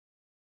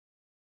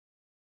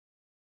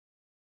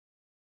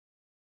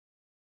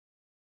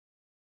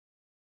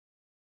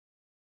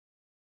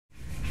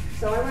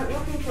So I went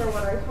looking for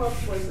what I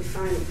hoped was a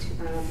kind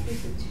of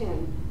piece of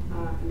tin.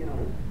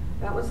 No,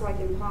 that was like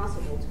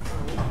impossible to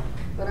find.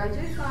 But I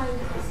did find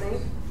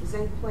a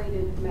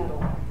zinc-plated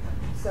metal.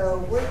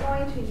 So we're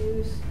going to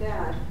use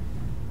that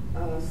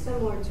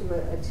similar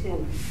to a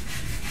tin.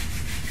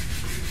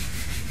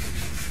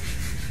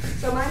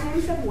 So my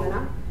name's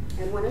Edwina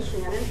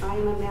Shannon. I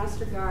am a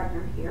master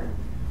gardener here.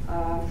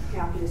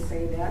 Happy to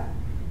say that.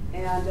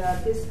 And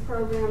this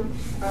program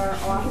are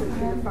offered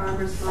through the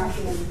Farmers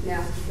Market and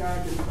Master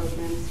Gardening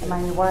programs. Am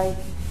I your wife?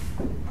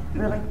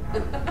 Really?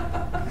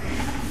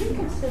 You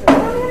consider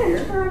come in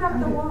and turn up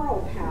the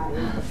world, Patty.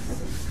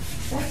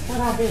 That's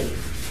what I do.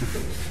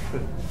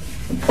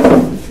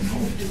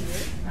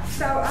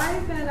 So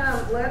I've been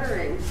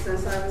lettering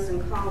since I was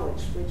in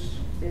college, which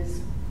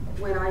is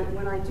when I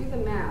do the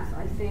math,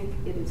 I think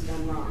it is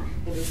done wrong.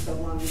 It is so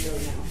long ago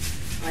now.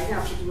 I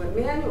have to do it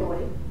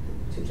manually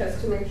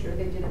just to make sure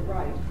they did it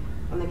right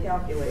on the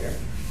calculator.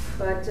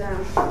 But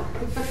and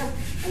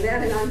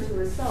that and unto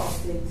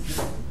itself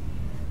is.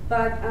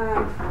 But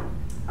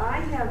I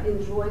have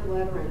enjoyed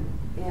lettering,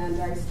 and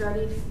I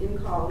studied in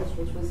college,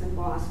 which was in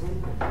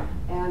Boston,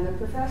 and the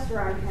professor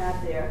I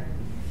had there,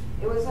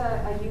 it was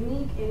a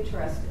unique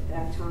interest at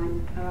that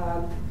time.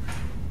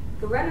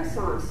 The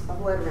Renaissance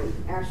of lettering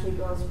actually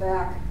goes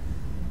back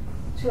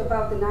to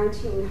about the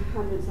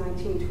 1900s,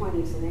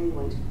 1920s in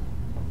England.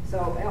 So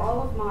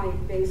all of my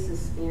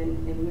basis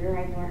in where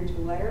I learned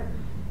to letter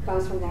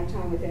comes from that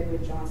time with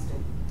Edward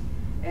Johnston.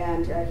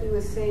 And he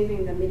was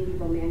saving the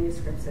medieval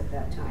manuscripts at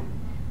that time.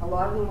 A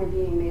lot of them were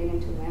being made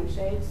into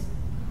lampshades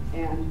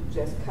and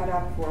just cut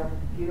up for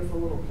beautiful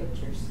little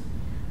pictures.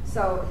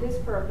 So his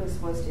purpose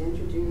was to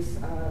introduce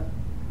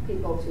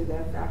people to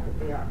the fact that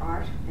they are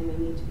art and they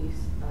need to be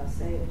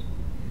saved.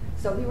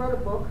 So he wrote a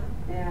book,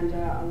 and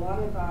a lot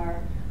of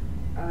our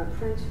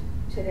print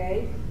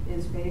today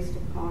is based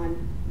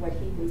upon what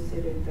he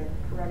considered the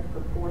correct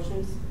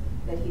proportions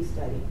that he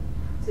studied.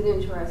 It's an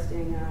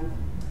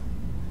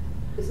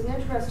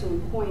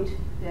interesting point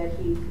that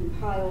he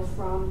compiled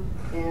from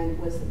and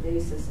was the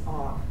basis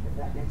of, if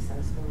that makes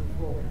sense going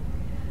forward.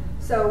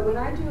 So when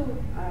I do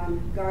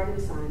garden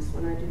signs,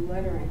 when I do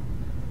lettering,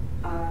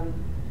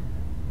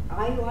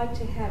 I like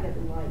to have it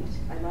light.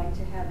 I like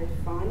to have it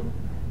fun.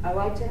 I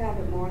like to have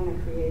it more on the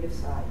creative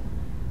side.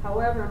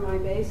 However, my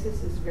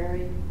basis is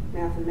very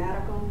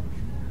mathematical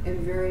and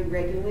very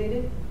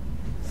regulated.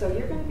 So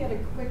you're going to get a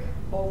quick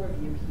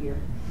overview here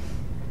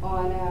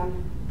on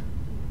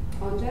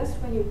just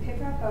when you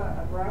pick up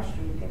a brush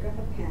or you pick up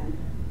a pen,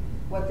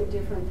 what the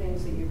different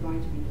things that you're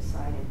going to be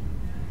deciding.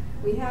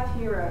 We have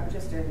here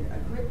just a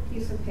grit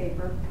piece of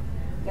paper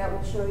that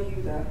will show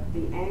you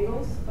the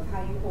angles of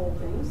how you hold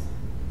things.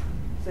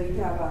 So you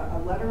have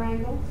a letter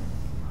angle,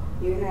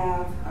 you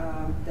have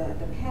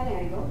the pen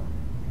angle,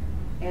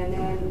 and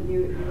then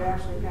you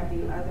actually have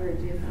the other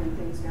different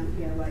things down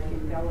here like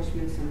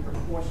embellishments and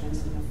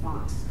proportions and the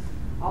fonts.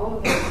 All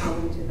of those go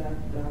into the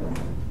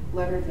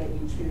letter that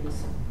you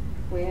choose.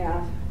 We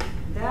have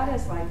that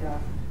as like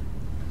a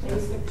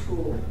basic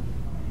tool.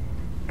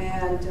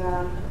 And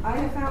I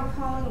have found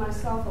calling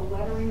myself a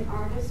lettering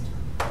artist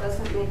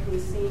doesn't make me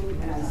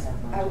seem as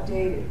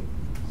outdated.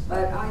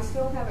 But I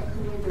still have a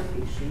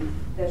calligraphy sheet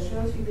that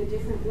shows you the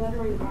different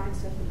lettering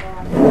arts at the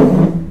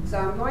bottom. So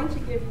I'm going to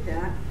give you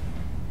that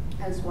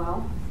as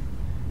well.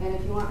 And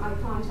if you want my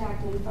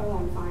contact info,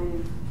 I'm fine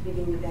in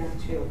giving you that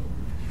too.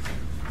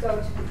 So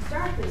to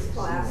start this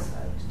class,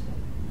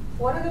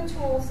 one of the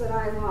tools that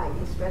I like,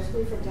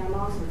 especially for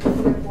demos and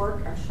people at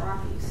work, are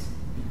Sharpies.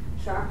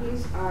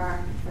 Sharpies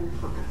are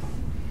phenomenal.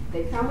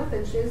 They come with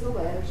a chisel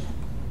edge.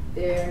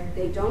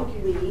 They don't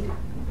bleed.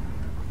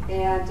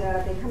 And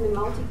they come in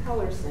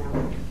multi-colors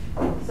now.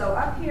 So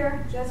up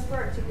here, just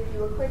to give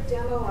you a quick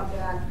demo of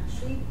that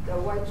sheet, the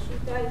white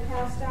sheet that I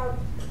passed out,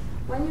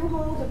 when you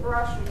hold a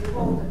brush or you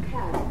hold a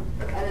pen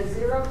at a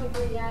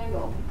 0-degree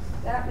angle,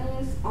 that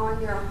means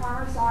on your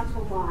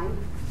horizontal line,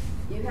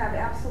 you have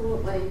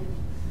absolutely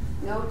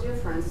no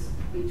difference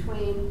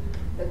between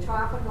the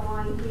top of the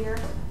line here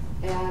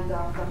and the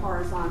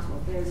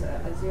horizontal. There's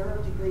a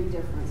 0-degree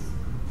difference.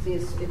 See,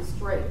 it's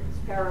straight, it's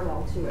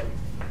parallel to it.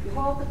 You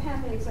hold the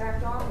pen the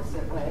exact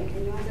opposite way,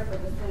 and you end up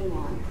with a thin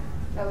line.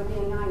 That would be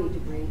a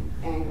 90-degree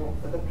angle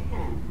for the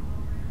pen.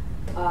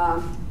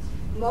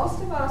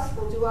 Most of us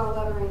will do our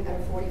lettering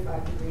at a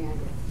 45-degree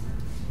angle.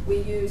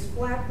 We use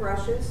flat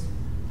brushes,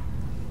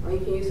 or you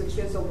can use a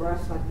chisel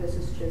brush, like this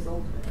is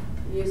chiseled.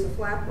 You use a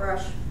flat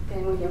brush,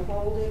 and when you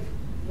hold it,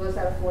 it goes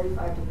at a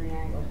 45-degree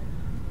angle.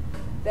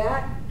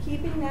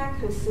 Keeping that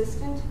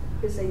consistent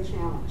is a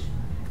challenge,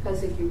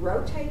 because if you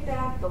rotate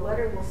that, the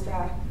letter will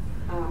start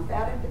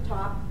fat at the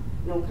top,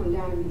 and it'll come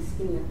down and be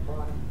skinny at the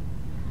bottom.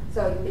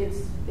 So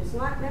it's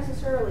not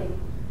necessarily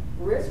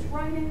wrist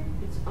writing,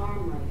 it's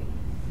arm writing.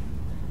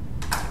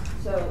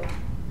 So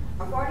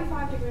a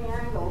 45-degree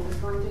angle is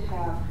going to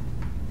have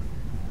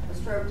a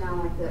stroke down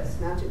like this.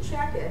 Now to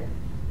check it,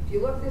 if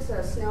you look, there's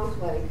a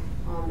snowflake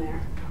on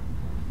there.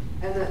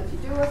 And if you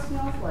do a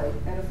snowflake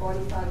at a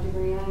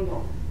 45-degree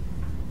angle,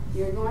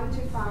 you're going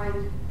to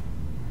find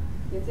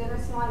Your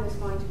thinnest line is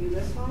going to be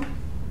this one.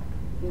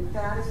 Your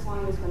fattest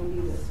line is going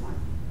to be this one.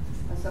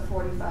 That's a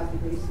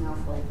 45-degree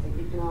snowflake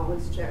that you can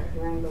always check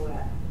your angle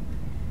at.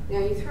 Now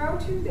you throw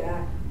to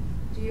that,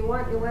 do you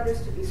want your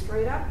letters to be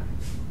straight up?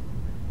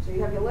 So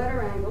you have your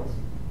letter angles,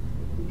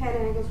 pen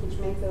angles, which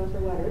make those the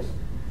letters,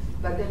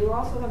 but then you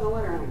also have the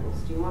letter angles.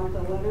 Do you want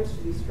the letters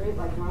to be straight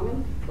like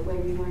Roman, the way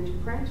we learn to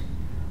print,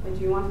 or do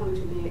you want them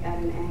to be at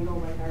an angle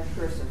like our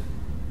cursive?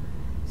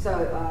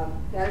 So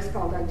that is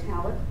called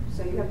italic,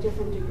 so you have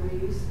different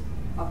degrees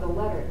of the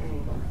letter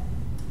angle.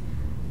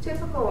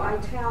 Typical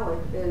italic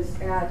is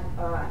at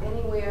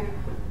anywhere,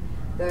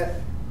 the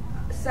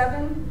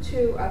 7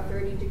 to a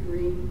 30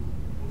 degree.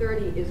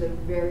 30 is a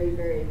very,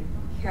 very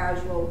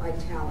casual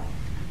italic.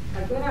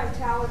 A good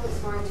italic is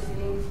going to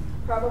be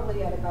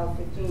probably at about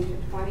 15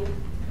 to 20,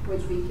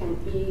 which we can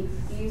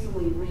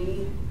easily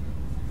read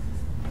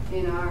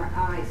in our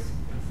eyes.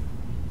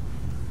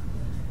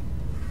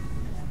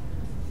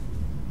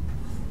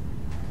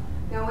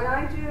 Now when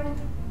I do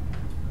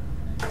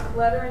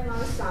lettering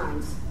on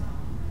signs,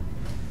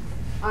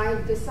 I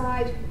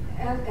decide,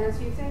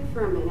 as you think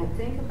for a minute,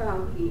 think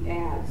about the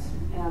ads,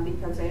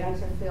 because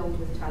ads are filled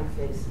with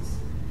typefaces.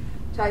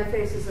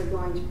 Typefaces are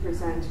going to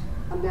present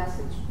a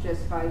message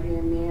just by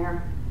their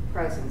mere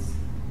presence.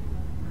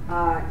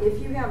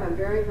 If you have a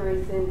very,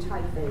 very thin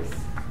typeface,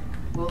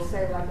 we'll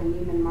say like a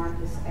Neiman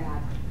Marcus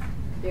ad,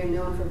 they're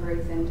known for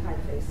very thin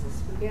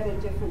typefaces. We get a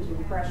different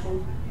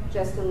impression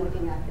just in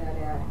looking at that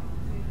ad.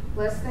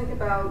 Let's think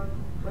about,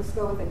 let's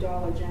go with a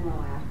Dollar General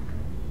ad.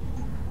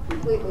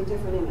 Completely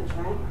different image,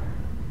 right?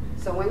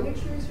 So when you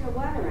choose your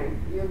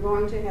lettering, you're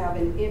going to have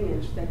an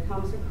image that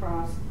comes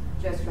across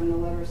just from the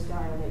letter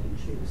style that you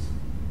choose.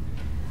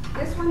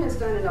 This one is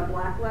done in a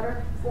black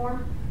letter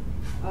form.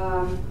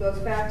 Goes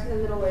back to the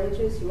Middle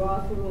Ages. You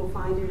often will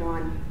find it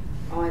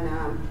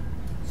on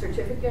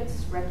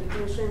certificates,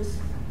 recognitions.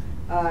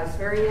 It's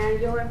very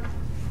angular.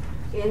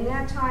 In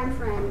that time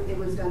frame, it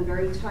was done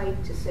very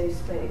tight to save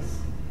space.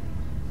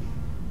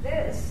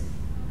 This,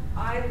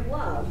 I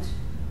loved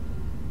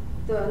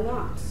the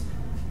knots.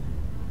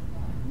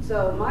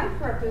 So my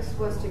purpose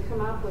was to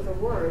come up with a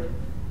word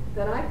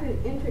that I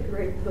could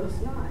integrate those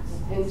knots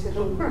into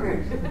the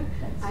word.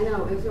 I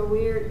know, it was a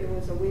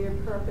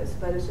weird purpose,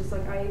 but it's just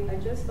like, I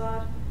just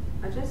thought,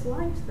 I just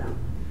liked them.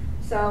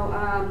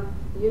 So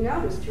you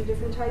notice two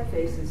different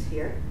typefaces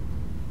here,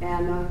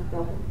 and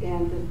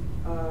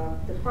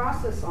the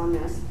process on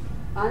this,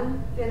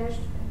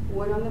 unfinished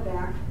wood on the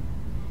back,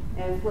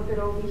 and flip it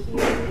over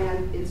here,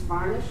 and it's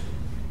varnished,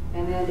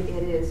 and then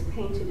it is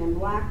painted in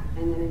black,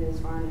 and then it is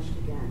varnished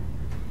again.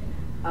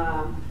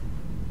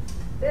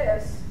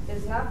 This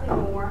is nothing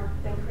more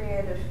than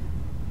creative.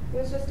 It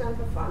was just done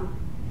for fun.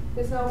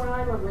 There's no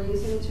rhyme or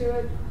reason to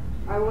it.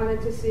 I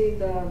wanted to see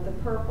the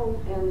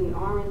purple and the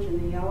orange and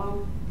the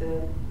yellow,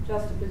 the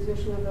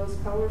juxtaposition of those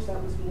colors.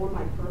 That was more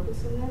my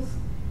purpose in this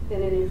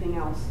than anything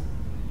else.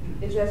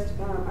 It just,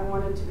 I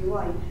wanted to be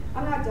light.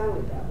 I'm not done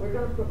with that. We're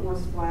going to put more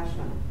splash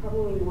on it.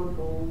 Probably more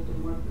gold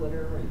and more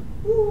glitter and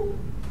woo,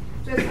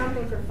 just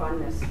something for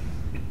funness.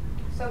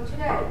 So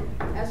today,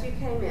 as you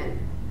came in,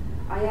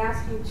 I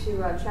asked you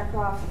to check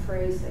off a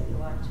phrase that you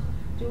liked.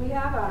 Do we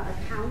have a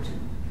count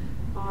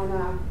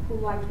on who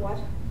liked what?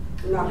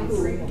 Only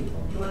 3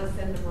 people. You want to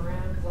send them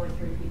around because only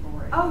 3 people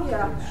were able Oh to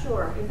yeah, do that.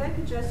 sure. If they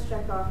could just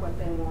check off what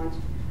they want.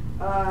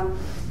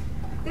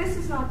 This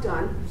is not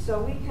done,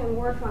 so we can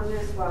work on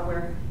this while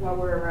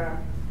we're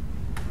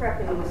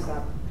prepping this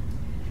up.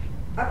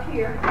 Up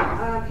here,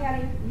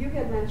 Patty, you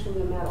had mentioned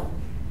the metal,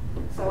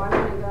 so I'm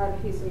going to grab a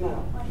piece of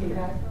metal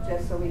here,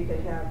 just so we could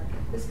have.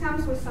 This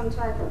comes with some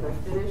type of a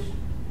finish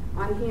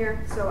on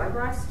here, so I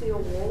brought steel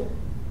wool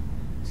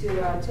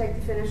to take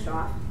the finish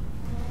off.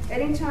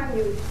 Anytime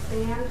you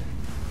sand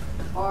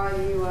or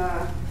you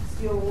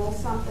steel wool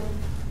something,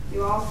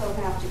 you also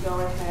have to go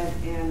ahead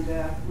and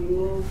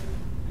remove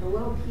the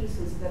little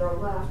pieces that are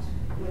left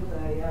with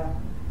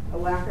a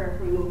lacquer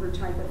remover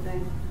type of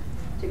thing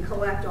to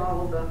collect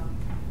all of the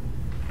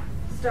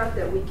stuff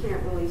that we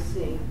can't really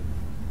see.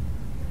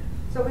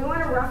 So we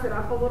want to rough it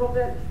up a little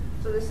bit.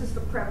 So this is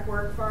the prep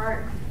work for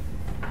it.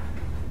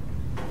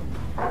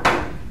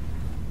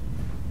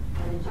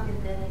 Did you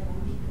get that at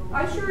Home Depot?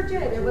 I sure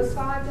did. It was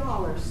 $5.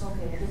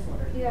 Okay, this one.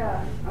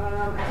 Yeah,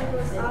 I think it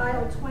was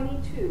aisle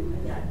 22.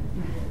 Yeah.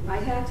 I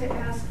had to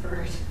ask for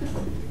it.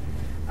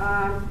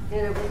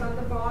 And it was on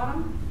the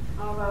bottom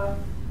of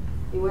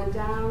you went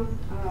down,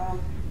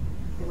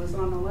 it was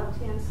on the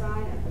left-hand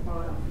side at the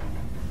bottom.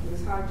 It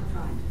was hard to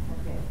find.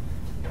 Okay.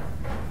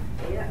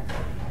 Yeah.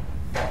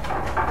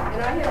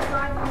 And I had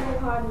tried the new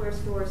hardware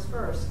stores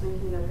first,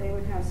 thinking that they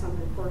would have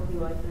something quirky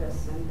like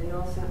this, and they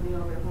all sent me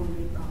over to Home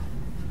Depot.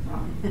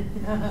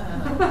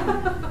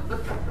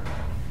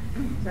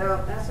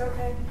 So that's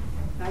okay.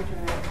 I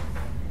tried.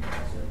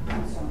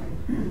 I'm sorry.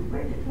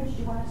 What did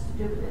you want us to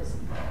do with this?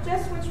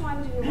 Just which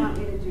one do you want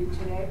me to do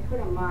today? Put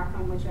a mark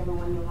on whichever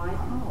one you like.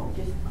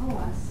 Oh,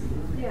 I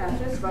see. Yeah,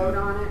 just vote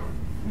on it.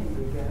 There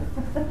you go.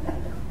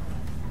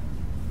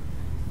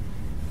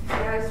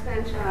 Yeah, I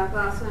spent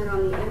last night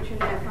on the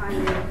internet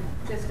finding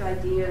just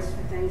ideas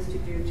for things to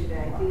do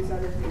today. These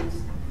other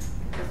things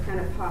just kind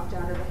of popped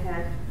out of the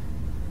head.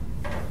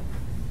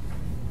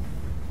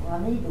 Well,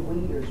 I need the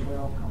weeders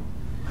welcome.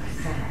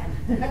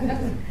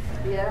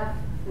 Yeah,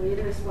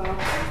 leaders welcome.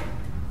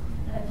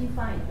 If you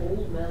find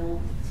old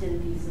metal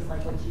tin pieces,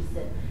 like what you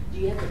said, do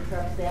you have to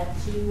prep that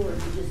too, or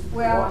do you just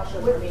Well, wash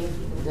them?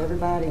 with-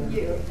 Everybody.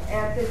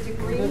 At the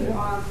degree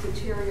of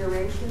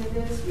deterioration it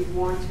is, you'd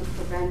want to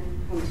prevent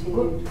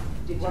continued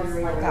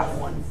deterioration. got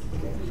one.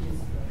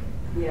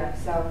 Yeah,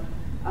 so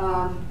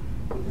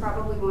you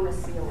probably want to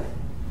seal it.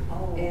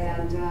 Oh.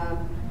 And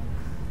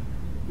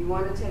you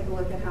want to take a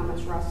look at how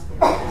much rust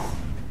there is,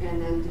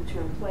 and then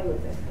play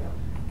with it.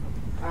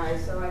 All right,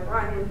 so I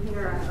brought in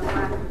here a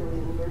lacquer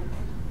remover.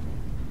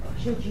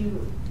 Should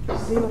you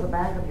seal the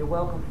back of your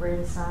welcome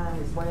friend sign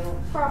as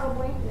well?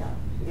 Probably. Yeah.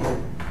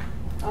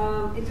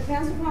 Yeah. It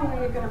depends upon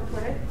where you're going to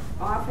put it.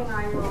 Often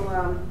I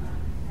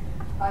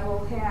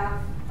will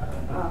have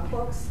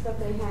hooks that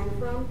they hang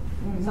from.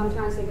 Mhm.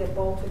 Sometimes they get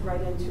bolted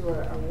right into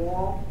a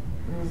wall.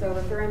 Mhm. So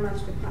it very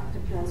much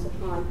depends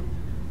upon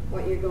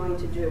what you're going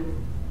to do.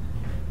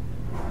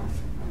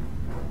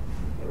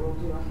 Okay, we'll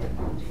do a head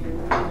punch here.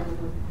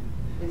 Whatever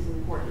is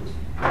important.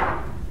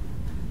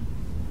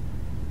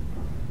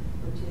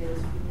 For today's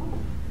people.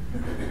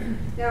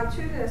 Now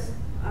to this,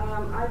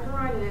 I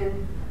brought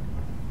in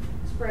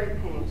spray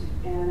paint,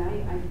 and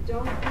I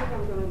don't think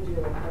I'm going to do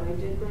it, but I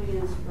did bring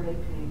in spray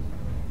paint.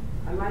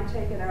 I might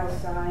take it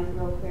outside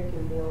real quick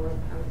and blow it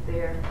out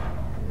there,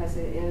 because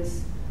it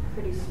is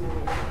pretty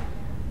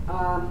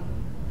small.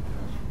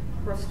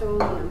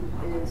 Rust-Oleum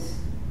is,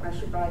 I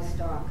should buy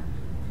stock,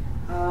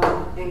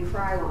 and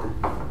Krylon.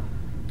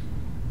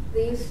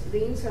 This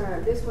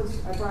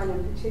was I brought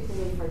in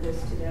particularly for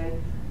this today.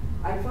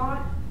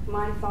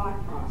 My thought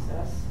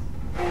process,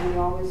 and we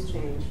always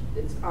change,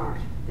 it's art.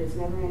 There's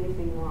never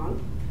anything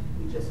wrong.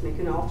 You just make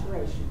an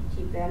alteration.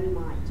 Keep that in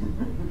mind.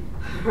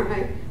 All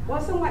right?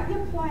 Wasn't what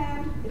you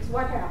planned, it's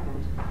what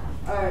happened.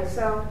 All right,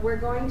 so we're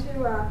going to,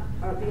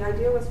 the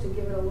idea was to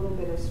give it a little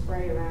bit of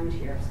spray around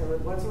here. So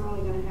it wasn't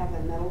really going to have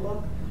that metal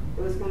look.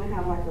 It was going to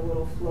have like a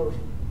little float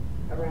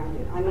around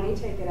it. I may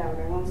take it out.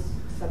 I won't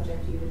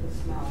subject you to the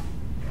smell.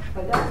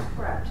 But that's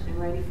prepped and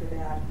ready for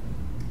that.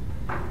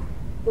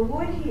 The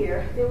wood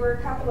here, there were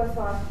a couple of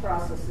thought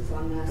processes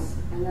on this,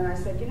 and then I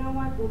said, you know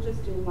what, we'll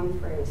just do one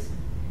phrase.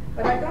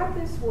 But I got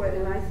this wood,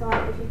 and I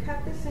thought if you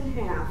cut this in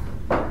half,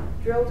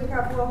 drilled a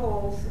couple of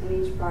holes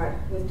in each part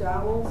with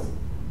dowels,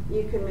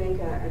 you can make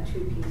a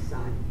two-piece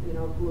sign, you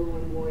know, glue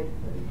and wood.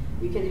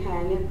 You can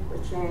hang it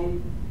with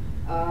chain.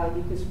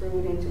 You can screw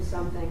it into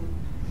something.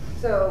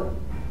 So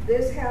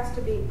this has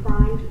to be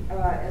primed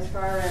as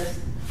far as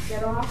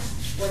get off,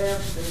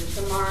 whatever,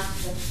 the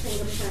marks, the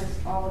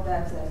fingerprints, all of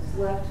that's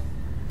left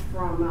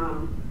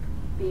from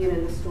being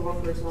in the store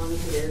for as long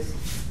as it is.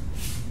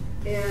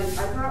 And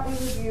I thought we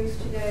would use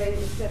today,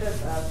 instead of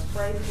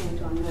spray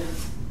paint on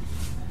this,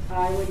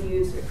 I would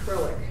use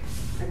acrylic.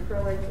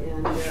 Acrylic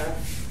and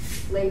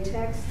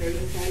latex, they're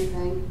the same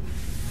thing.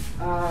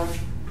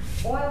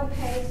 Oil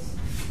paints,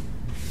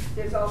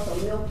 there's also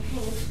milk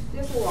paint,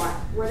 there's a lot.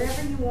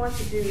 Whatever you want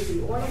to do,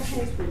 the oil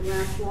paints would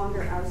last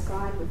longer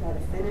outside without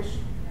a finish,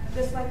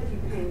 just like if you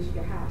painted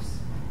your house.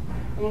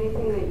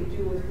 Anything that you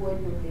do with wood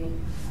would be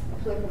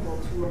applicable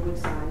to a wood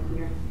sign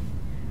here.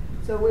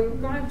 So we're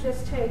going to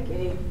just take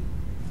a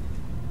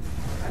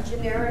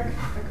generic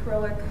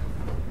acrylic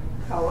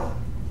color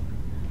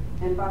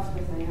and buff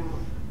the thing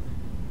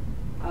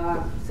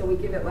out. So we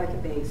give it like a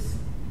base.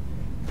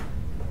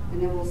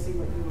 And then we'll see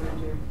what you want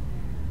to do.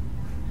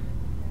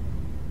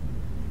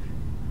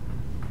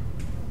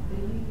 Do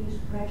you use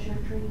pressure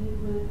treated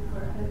wood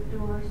for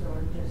outdoors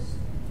or just?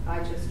 I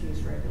just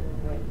use regular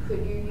wood.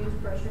 Could you use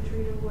pressure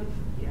treated wood?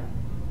 Yeah.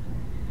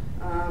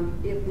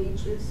 It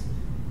leaches.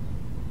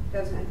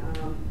 Doesn't.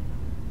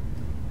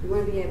 You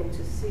want to be able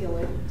to seal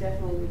it.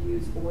 Definitely would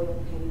use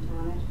oil paint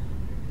on it.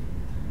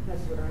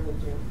 That's what I would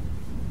do.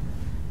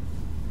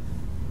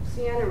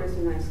 Sienna is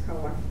a nice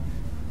color,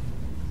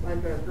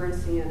 like a burnt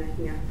sienna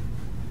here.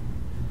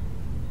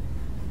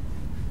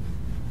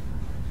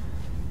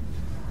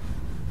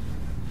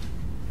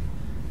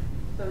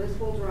 So this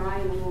will dry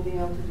and then we'll be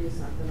able to do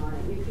something on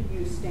it. You could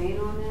use stain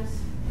on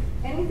this.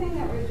 Anything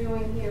that we're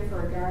doing here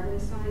for a garden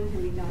sign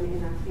can be done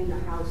in the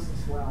house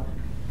as well.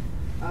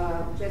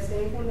 Just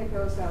anything that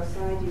goes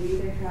outside, you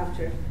either have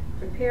to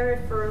prepare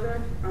it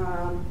further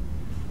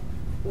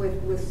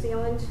with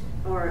sealant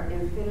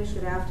and finish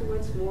it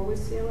afterwards, more with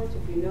sealant.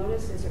 If you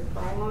notice, there's a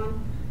Krylon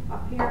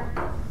up here.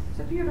 It's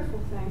a beautiful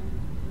thing.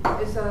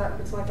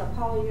 It's like a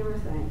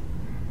polyurethane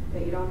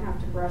that you don't have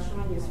to brush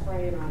on, you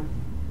spray it on.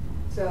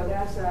 So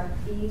that's an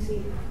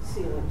easy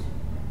sealant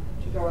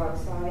to go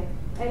outside.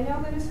 And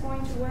know that it's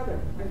going to weather.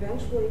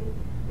 Eventually,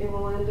 it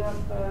will end up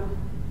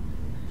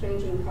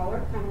changing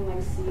color, kind of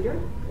like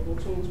cedar. It will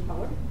change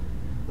color.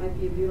 Might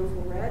be a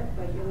beautiful red,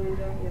 but you'll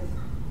end up with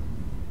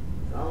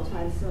all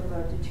types of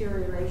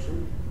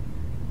deterioration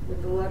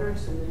with the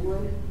letters and the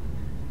wood.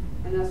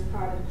 And that's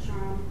part of the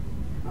charm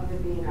of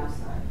it being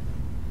outside.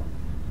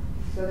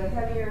 So the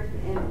heavier,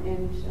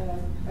 and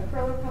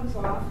acrylic comes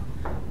off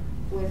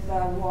with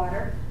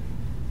water.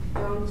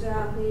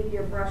 Don't leave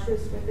your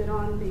brushes with it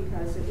on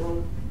because it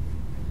will,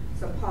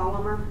 it's a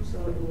polymer, so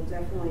it will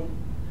definitely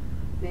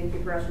make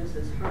your brushes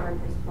as hard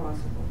as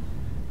possible.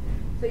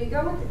 So you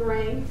go with the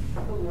grain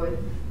of the wood.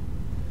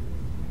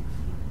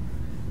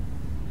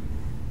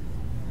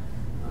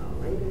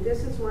 And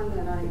this is one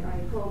that I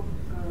hope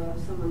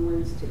someone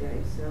wins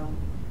today, so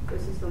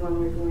this is the one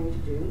we're going to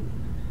do.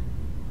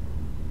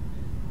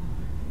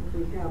 If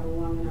we have a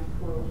long enough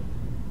quote.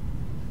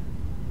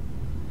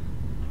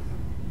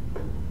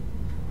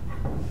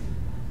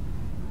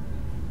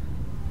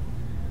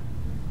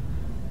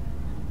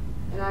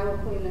 And I will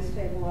clean this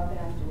table up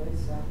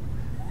afterwards, so.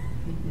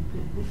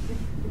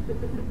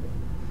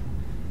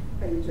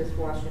 But you just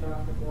wash it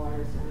off with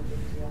water, it's not a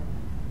big deal.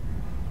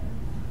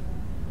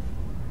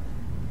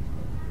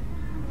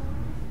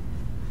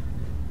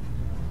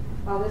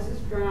 While this is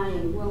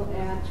drying, we'll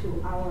add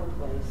to our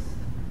place.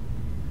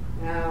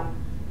 Now,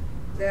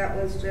 that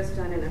was just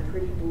done in a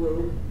pretty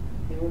blue.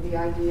 It would be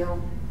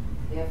ideal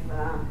if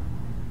the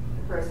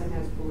person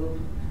has blue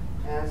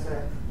as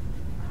a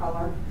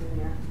color in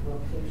their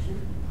location.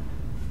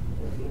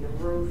 It would be the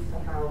roof, the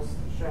house,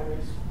 the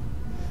shutters,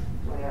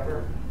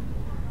 whatever.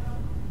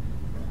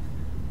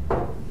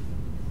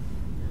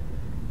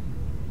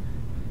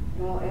 And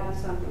we'll add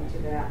something to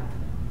that.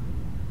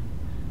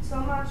 So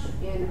much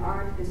in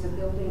art is a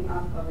building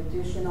up of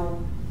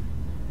additional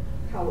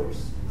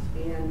colors,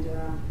 and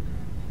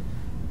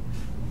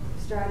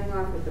starting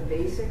off with the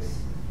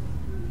basics,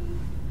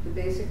 the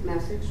basic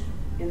message,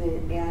 and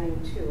then adding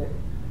to it.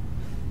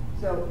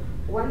 So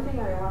one thing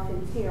I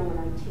often hear when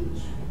I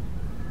teach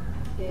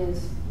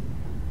is,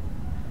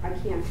 I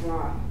can't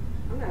draw.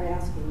 I'm not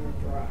asking you to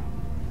draw.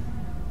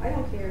 I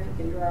don't care if you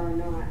can draw or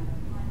not.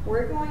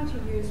 We're going to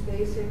use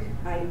basic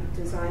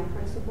design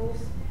principles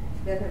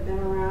that have been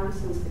around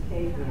since the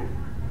caveman.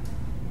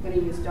 I'm going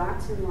to use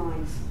dots and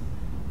lines.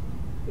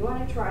 You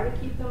want to try to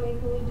keep them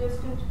equally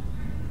distant?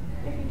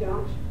 If you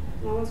don't,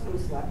 no one's going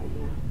to slap you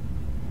down.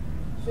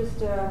 It's just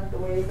the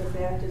way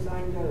that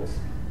design goes.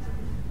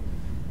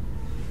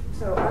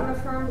 So I'm a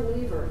firm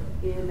believer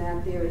in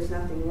that there is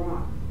nothing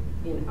wrong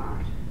in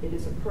art. It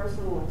is a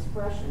personal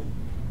expression.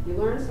 You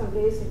learn some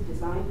basic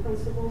design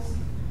principles,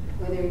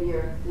 whether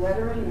you're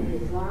lettering or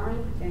you're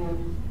drawing,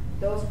 and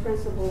those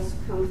principles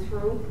come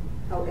through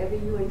however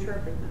you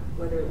interpret them,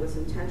 whether it was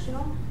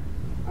intentional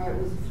or it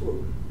was a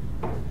fluke.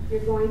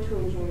 You're going to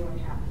enjoy what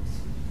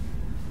happens.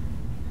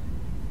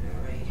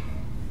 All right.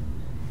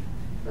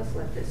 Let's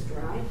let this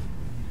dry.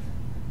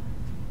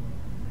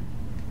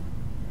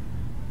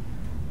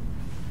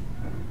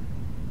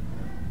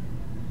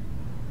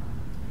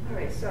 All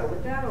right, so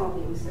with that all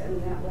being said,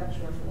 in that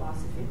lecture of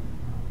philosophy,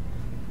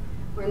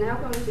 we're now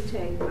going to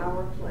take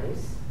our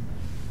place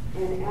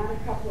and add a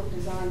couple of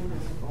design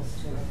principles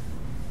to it.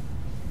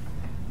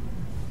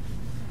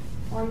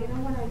 Or you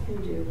know what I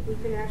can do? We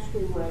can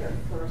actually letter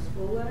first.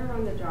 We'll letter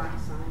on the dark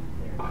side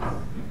there.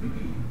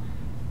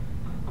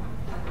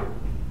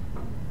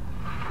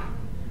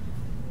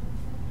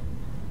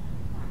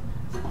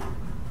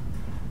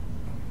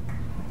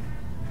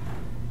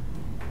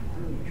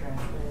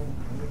 Trash bag.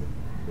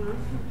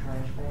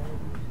 Trash bag.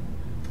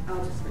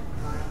 I'll just make a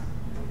pile.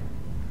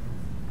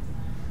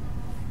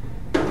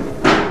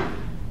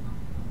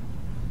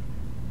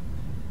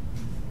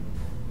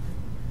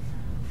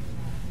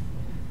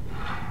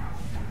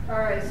 All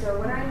right, so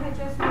what I had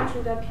just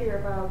mentioned up here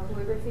about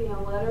calligraphy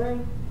and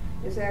lettering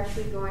is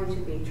actually going to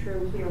be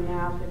true here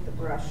now with the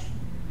brush.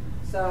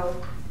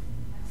 So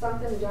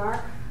something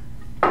dark,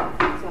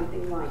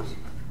 something light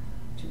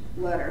to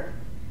letter.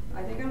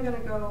 I think I'm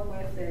going to go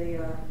with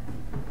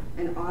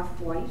an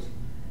off-white.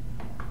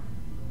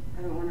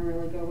 I don't want to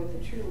really go with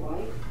the true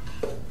white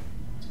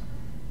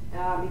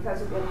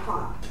because it will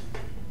pop.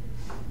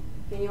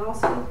 Can you all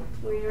see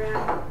where you're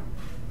at?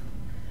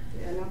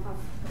 Yeah, no pop.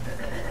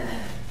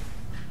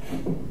 All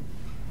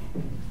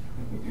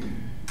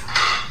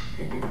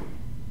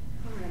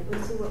right,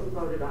 let's see what we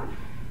voted on.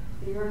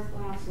 The earth,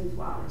 laughs, and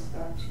flowers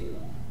got 2.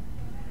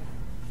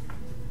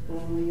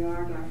 Lonely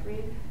Yard got 3.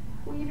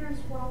 Readers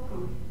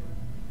welcome.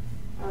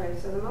 All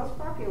right, so the most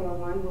popular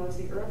one was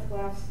the earth,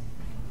 laughs,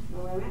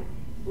 no, wait a minute,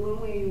 bloom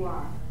where you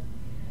are.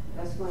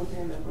 That's going to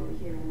end up over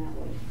here in that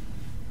way.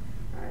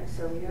 All right,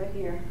 so we got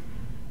here.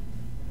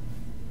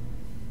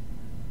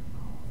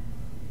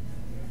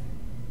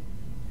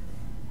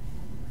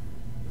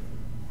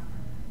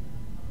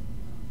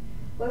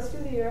 Let's do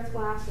the earth,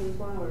 laughs, and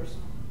flowers.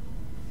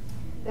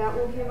 That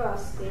will give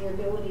us the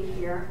ability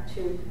here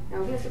to,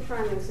 now here's a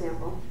prime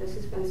example. This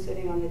has been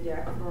sitting on the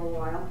deck for a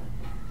while.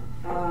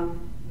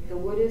 The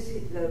wood is,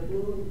 the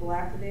blue and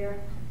black there,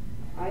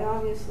 I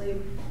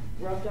obviously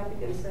rubbed up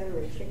against that, or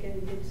a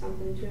chicken did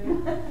something to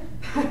it.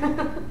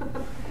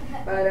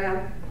 But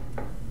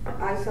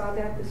I saw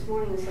that this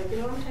morning. It's like, you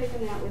know, I'm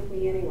taking that with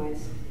me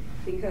anyways,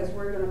 because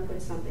we're going to put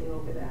something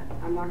over that.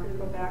 I'm not going to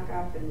go back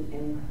up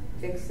and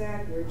fix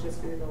that. We're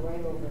just going to go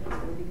right over it. It's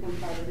going to become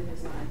part of the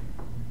design.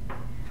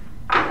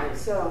 All right,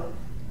 so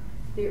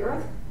the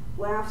earth,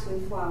 laughs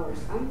and flowers.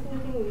 I'm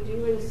thinking we're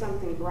doing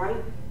something bright.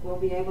 We'll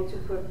be able to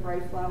put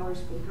bright flowers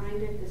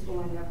behind it. This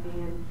will end up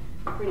being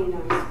a pretty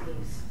nice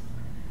piece.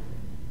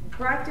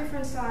 Brought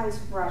different size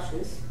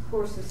brushes. Of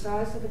course, the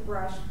size of the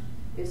brush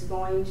is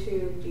going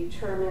to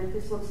determine,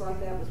 this looks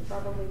like that was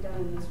probably done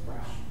in this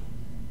brush.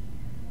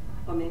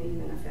 Or maybe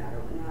even a fatter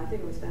one. No, I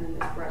think it was done in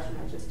this brush and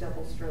I just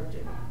double stroked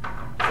it.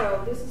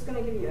 So this is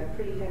going to give you a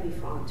pretty heavy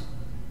font.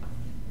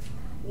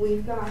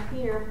 We've got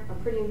here a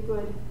pretty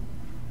good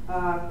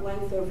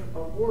length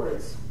of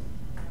words.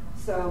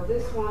 So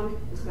this one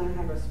is going to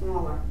have a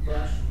smaller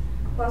brush.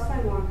 Plus I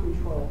want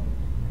control.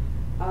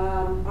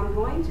 I'm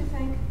going to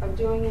think of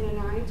doing it in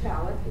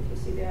italic, if you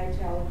see the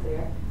italic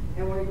there,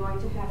 and we're going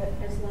to have it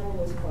as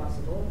level as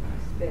possible.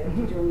 It's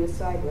bad doing this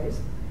sideways.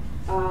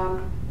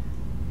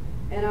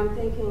 And I'm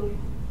thinking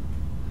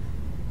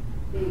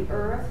the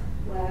earth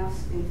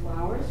laughs in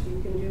flowers.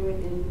 You can do it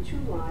in 2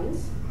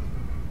 lines,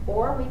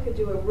 or we could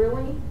do a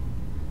really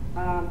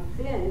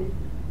thin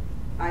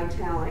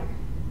italic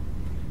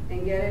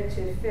and get it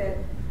to fit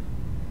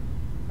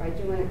by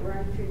doing it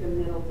right through the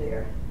middle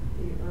there.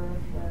 The earth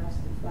laughs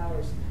in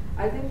flowers.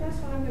 I think that's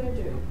what I'm going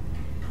to do.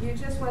 You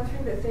just went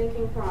through the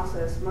thinking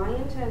process. My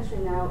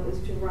intention now is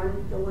to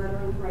run the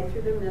lettering right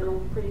through the middle,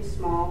 pretty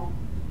small,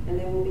 and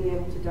then we'll be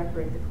able to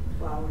decorate the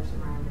flowers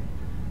around it.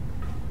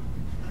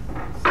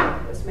 So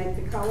let's make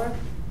the color.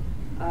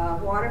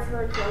 Water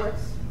for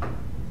acrylics.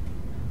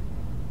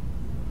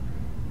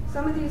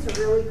 Some of these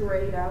are really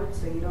grayed out,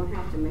 so you don't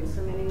have to mix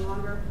them any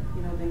longer.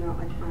 You know, they're not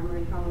like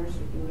primary colors.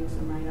 You can use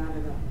them right out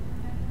of the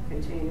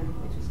container,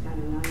 which is kind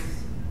of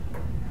nice.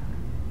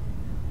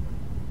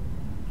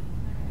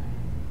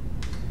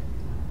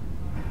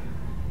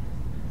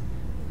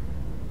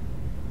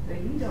 So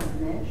you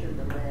don't measure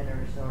the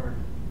letters, or?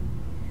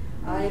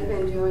 I've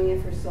been doing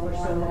it for so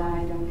long that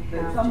I don't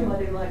But have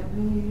somebody to. like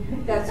me.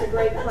 That's a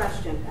great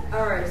question.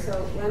 All right,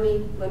 so let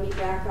me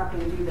back up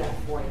and do that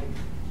for you.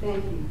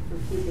 Thank you for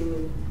keeping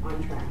me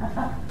on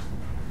track.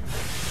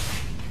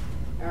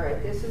 All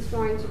right, this is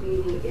going to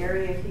be the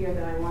area here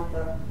that I want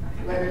the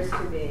letters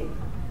to be.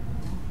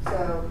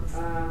 So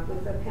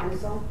with a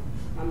pencil,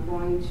 I'm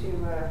going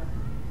to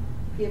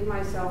give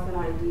myself an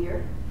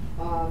idea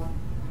of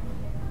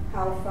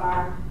how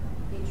far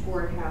each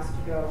word has to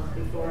go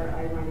before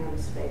I run out of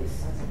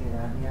space. That's a good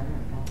idea.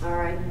 All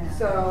right,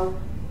 so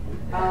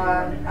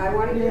I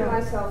want to give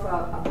myself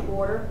a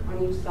border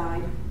on each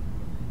side.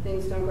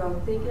 Things don't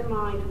go. Think in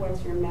mind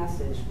what's your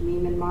message.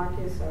 Neiman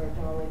Marcus or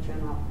Dollar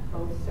General.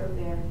 Both serve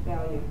their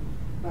value.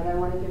 But I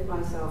want to give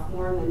myself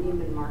more on the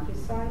Neiman Marcus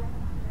side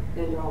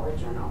than Dollar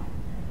General.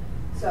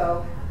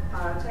 So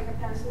take a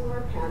pencil or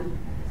a pen.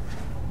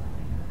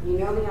 You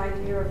know the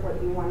idea of what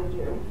you want to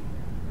do.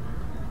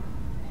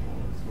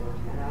 Let's work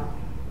that out.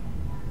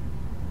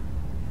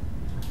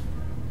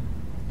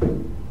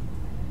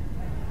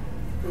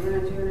 We're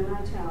going to do it in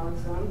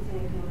italics, so I'm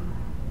thinking.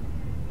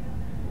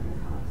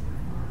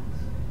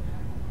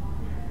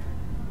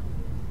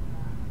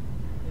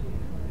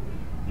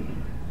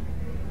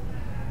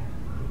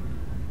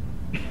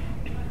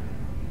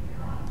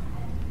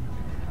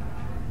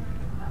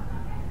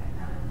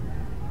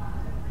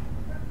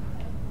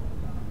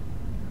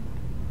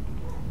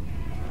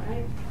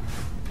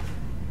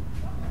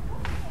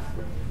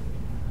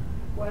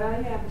 What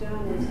I have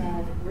done is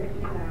I've written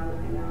it out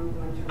and now I'm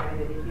going to write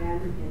it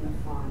again in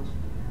the font.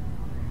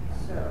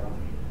 So,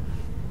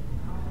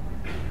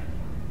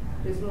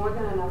 there's more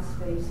than enough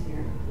space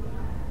here.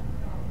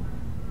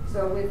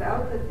 So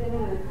without the thin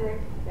and the thick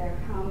that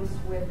comes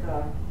with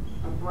a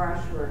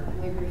brush or a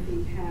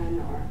calligraphy pen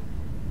or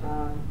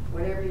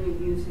whatever you're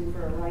using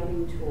for a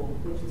writing tool,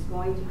 which is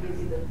going to give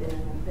you the thin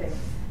and the thick,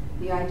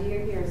 the idea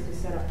here is to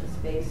set up the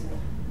spacing.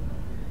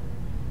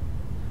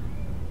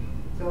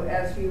 So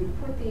as you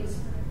put these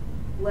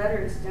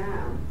letters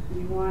down,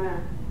 you want to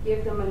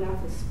give them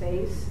enough of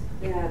space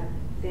that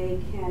they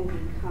can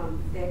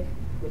become thick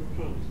with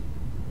paint,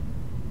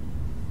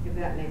 if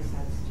that makes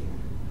sense to you.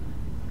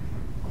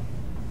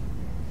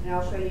 And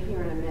I'll show you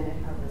here in a minute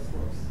how this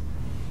looks.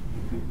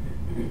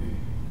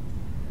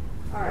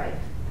 All right.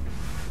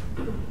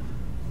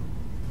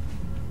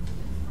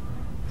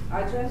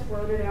 I just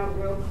wrote it out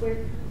real quick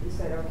and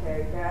said,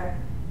 okay,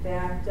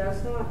 that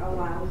does not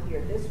allow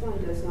here. This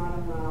one does not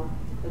allow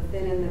the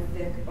thin and the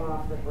thick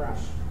off the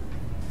brush.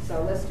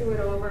 So let's do it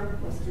over.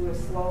 Let's do it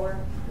slower.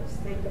 Let's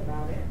think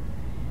about it.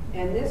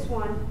 And this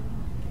one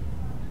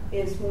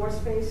is more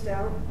spaced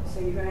out,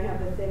 so you're going to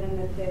have the thin and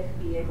the thick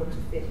be able to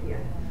fit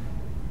here.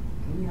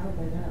 Can you hold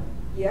that up?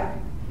 Yeah.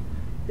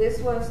 This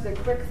was the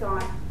quick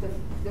thought.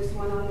 This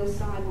one on this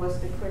side was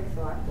the quick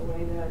thought, the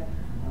way that,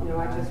 you know,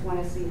 I just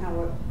want to see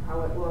how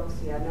it looks.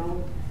 Yeah,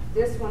 no.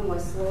 This one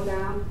was slow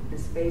down and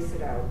space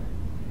it out.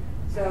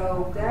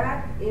 So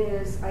that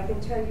is, I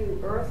can tell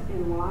you, earth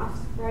and lofts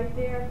right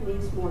there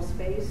needs more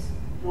space,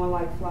 more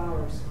like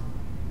flowers.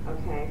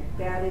 Okay,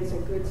 that is a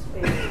good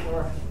space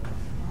for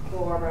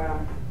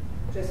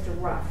just a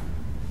rough.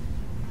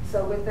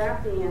 So with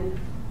that being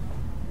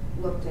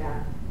looked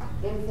at,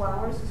 in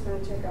flowers, it's going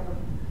to take up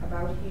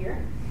about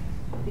here.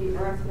 the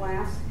earth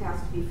last has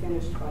to be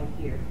finished by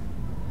here.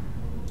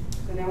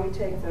 So now we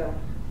take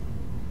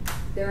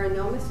there are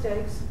no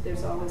mistakes,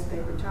 there's always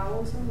paper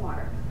towels and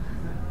water.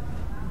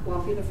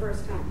 Won't be the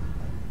first time.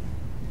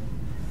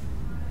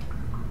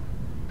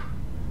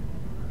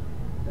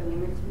 So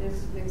you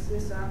mix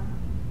this up.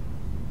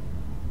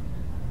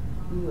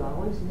 You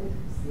always mix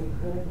the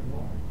acrylic and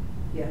water.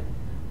 Yeah.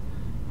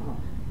 Oh.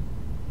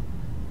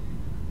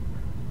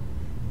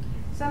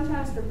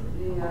 Sometimes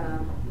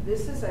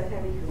this is a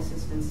heavy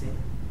consistency.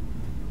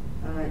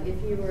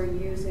 If you were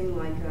using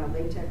like a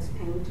latex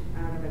paint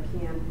out of a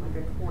can, like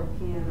a quart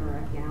can or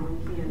a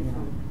gallon can,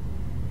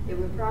 Yeah. it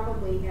would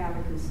probably have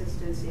a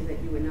consistency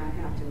that you would not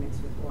have to mix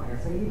with water.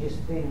 So you just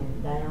thin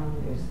it down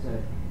as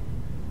to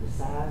the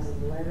size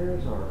of the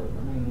letters, or,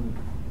 I mean,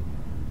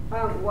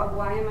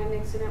 Why am I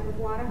mixing it with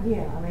water?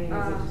 yeah, I mean,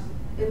 is it just?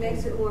 It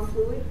makes it more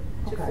fluid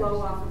to Okay.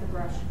 flow off of the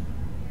brush.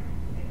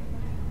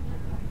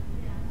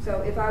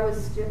 So if I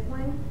was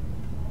stippling,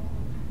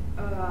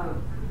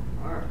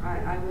 or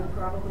I would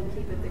probably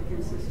keep it the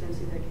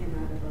consistency that came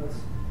out of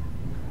those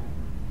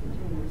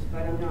containers,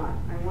 but I'm not.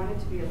 I want it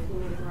to be a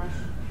fluid brush.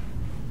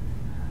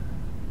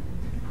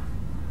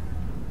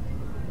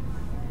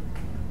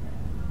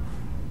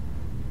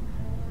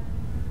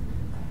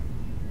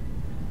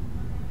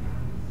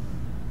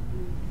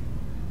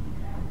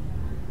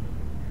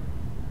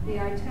 The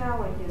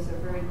italic is a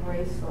very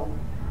graceful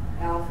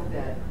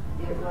alphabet.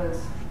 It was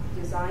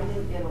designed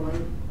in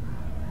Italy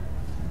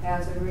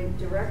as a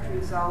direct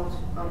result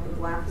of the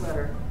black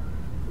letter,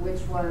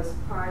 which was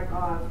part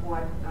of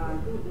what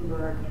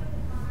Gutenberg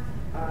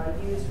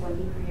used when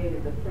he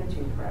created the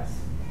printing press.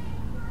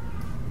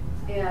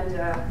 And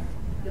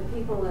the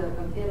people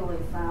of Italy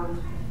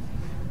found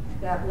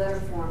that letter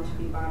form to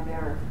be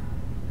barbaric.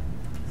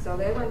 So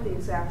they went the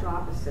exact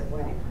opposite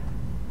way.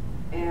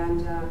 And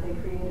they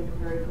created a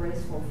very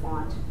graceful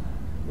font,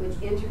 which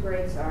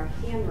integrates our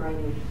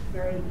handwriting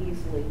very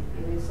easily.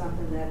 It is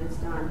something that is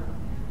done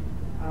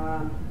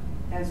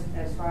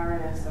as far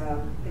as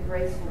the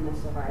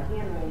gracefulness of our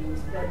handwriting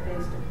is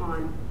based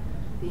upon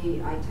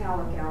the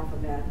italic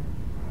alphabet.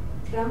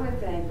 Done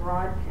with a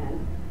broad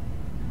pen,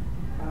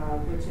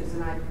 which is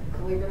a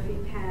calligraphy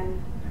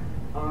pen,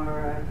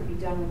 or it could be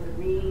done with a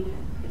reed.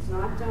 It's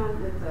not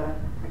done with a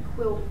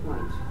quill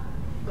point.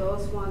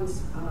 Those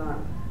ones,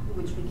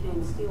 which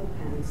became steel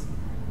pens,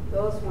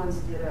 those ones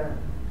did a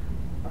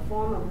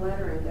form of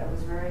lettering that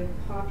was very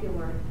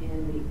popular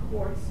in the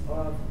courts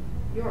of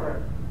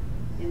Europe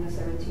in the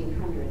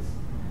 1700s.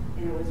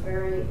 And it was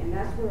and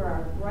that's where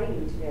our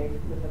writing today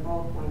with the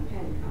ballpoint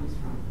pen comes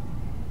from.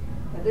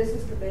 But this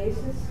is the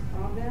basis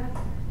of that.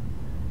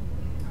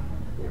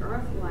 The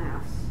earth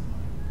laughs.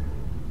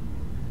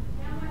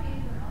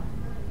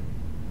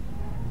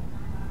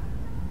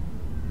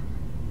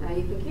 Now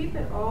you can keep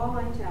it all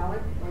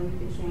italic, or you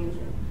can change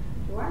it.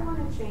 Do I want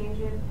to change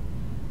it?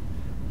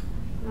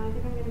 No, I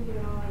think I'm going to keep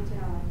it all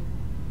italic.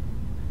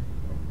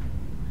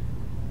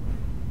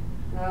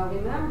 Now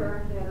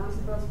remember that I'm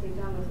supposed to be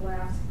done with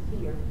laughs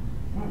here.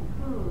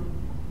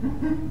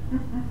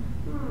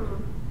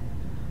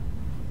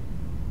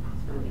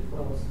 It's going to be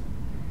close.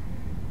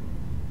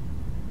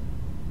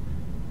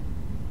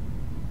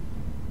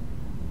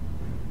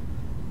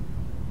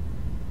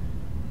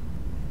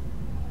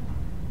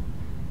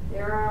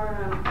 There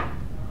are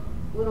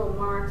little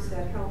marks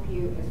that help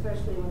you,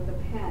 especially with the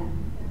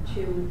pen,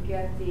 to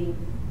get the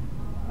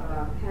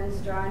pen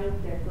started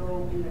that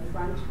go in the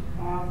front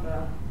of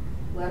the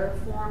letter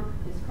form.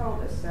 It's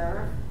called a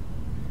serif.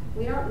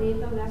 We don't need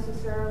them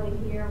necessarily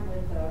here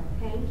with the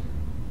paint,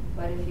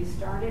 but if you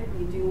start it,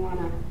 you do want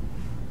to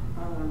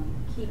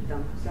keep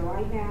them. So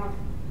I have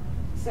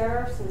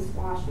serifs and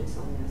swashes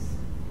on this.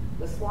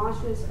 The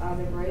swashes are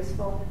the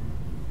graceful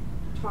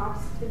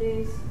tops to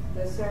these.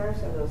 The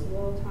serifs are those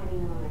little tiny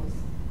lines.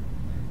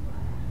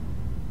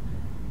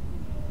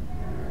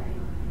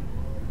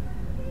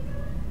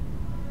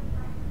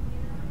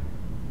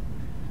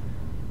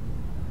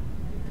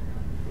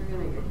 We're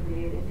going to get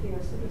creative here,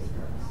 so this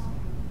hurts.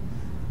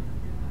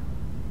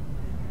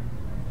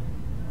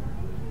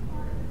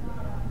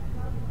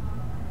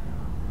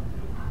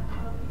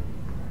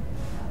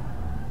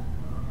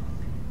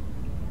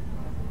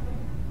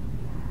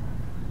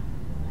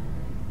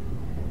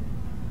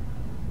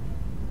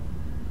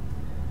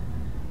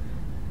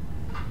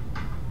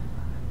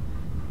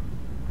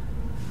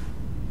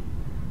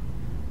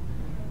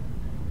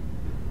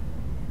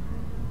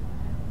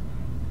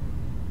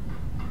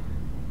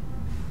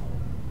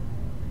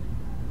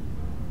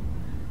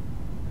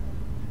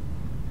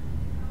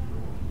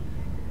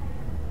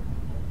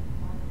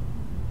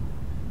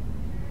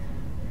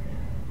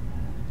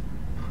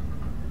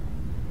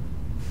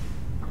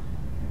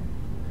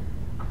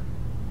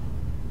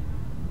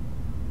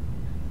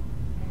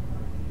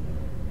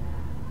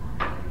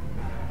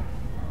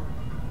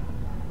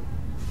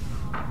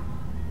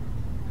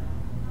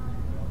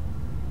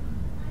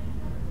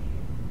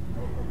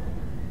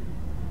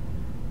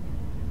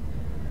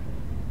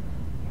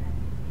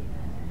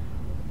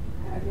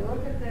 If you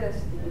look at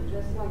this,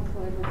 just like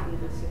calligraphy,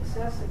 the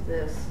success of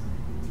this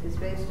is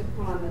based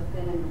upon the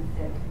thin and the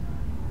thick.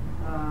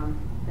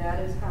 That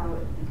is how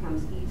it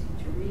becomes easy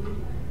to read,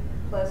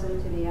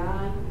 pleasant to the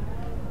eye.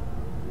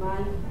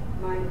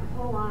 My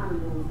whole arm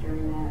moved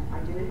during that. I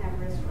didn't have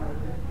wrist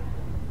failure.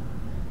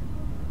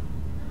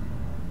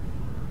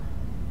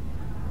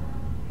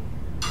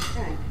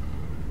 Okay,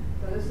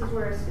 so this is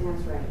where it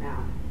stands right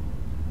now.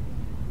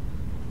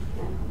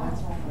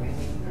 That's pretty.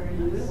 Very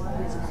loose. So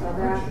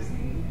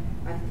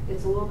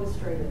it's a little bit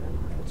straighter than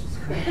mine, which is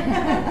good.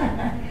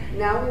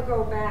 Now we'll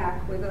go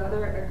back with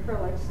other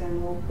acrylics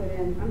and we'll put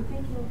in, I'm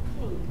thinking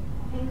pink.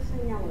 Pinks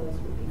and yellows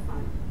would be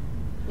fun.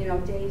 You know,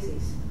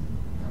 daisies.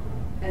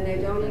 And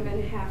they don't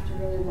even have to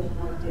really look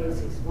like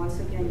daisies. Once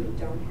again, you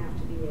don't have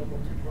to be able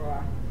to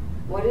draw.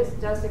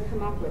 Does it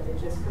come up with? It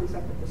just comes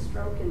up with a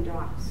stroke and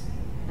dots.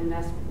 And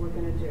that's what we're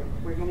going to do.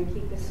 We're going to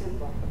keep it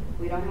simple.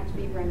 We don't have to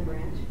be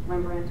Rembrandt.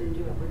 Rembrandt didn't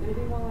do it. We're going to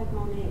be more like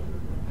Monet.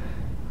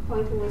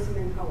 Pointillism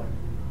in color.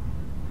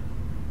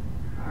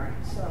 All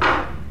right, so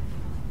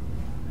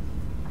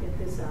get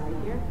this out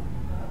of here.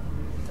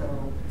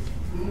 So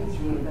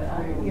easy, but I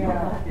don't know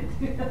Yeah. how to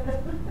do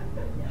that.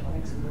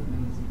 Makes it look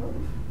easy.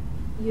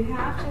 You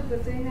have to,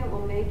 the thing that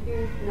will make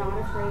you not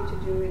afraid to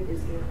do it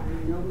is there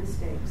are no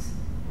mistakes.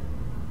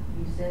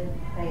 You said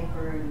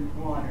paper and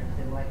water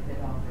to wipe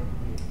it off if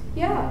you.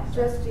 Yeah,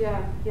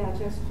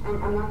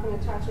 I'm not going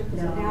to touch it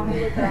because I'm No. happy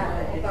with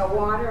It's- that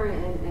water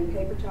and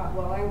paper towel.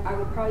 Well, I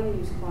would probably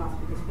use cloth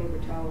because paper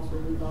towels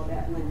will leave all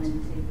that lint.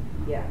 Lindsay.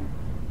 Yeah.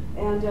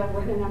 And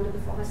run it under the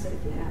faucet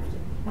if you have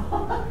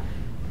to.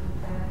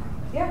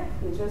 Yeah,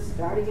 and just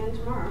start again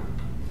tomorrow.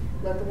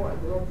 Let the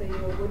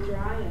wood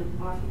dry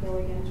and off you go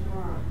again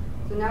tomorrow.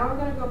 So now we're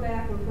going to go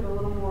back and put a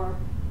little more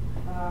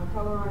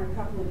color on a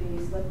couple of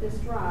these. Let this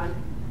dry.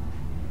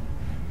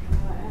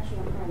 Actually,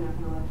 I'm probably not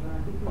going to let it dry.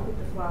 We can put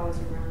the flowers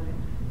around it.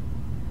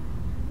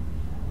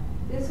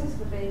 This is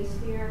the base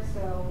here,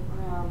 so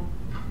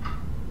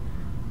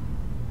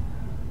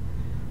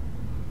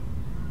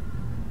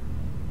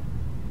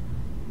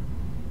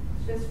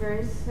it's just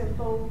very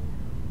simple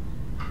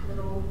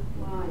little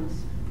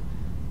lines.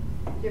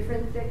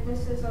 Different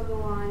thicknesses of the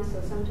lines,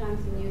 so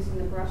sometimes I'm using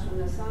the brush on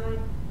the side,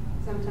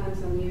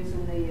 sometimes I'm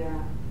using the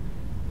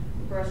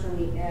brush on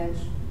the edge.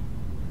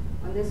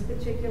 On this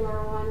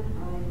particular one,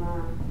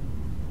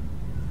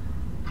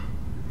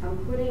 I'm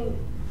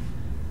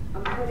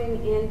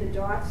putting in the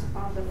dots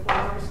of the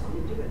flowers. Let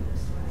me do it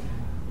this way.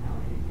 Now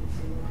you can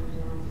see what I'm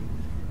doing.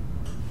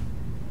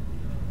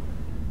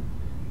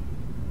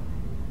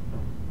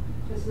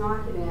 Just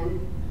knock it in,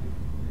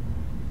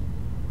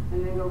 and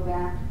then go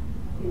back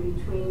in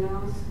between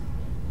those,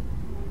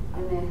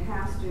 and then it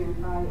has to,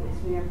 by its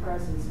mere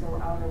presence, go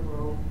out a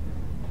row.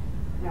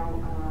 Now,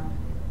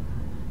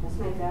 let's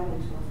make that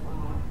into a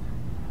flower.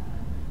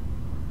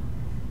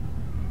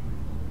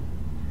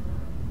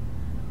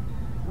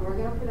 And we're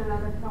going to put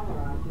another color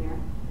on here.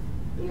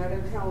 The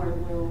other color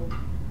will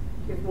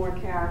give more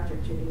character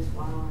to these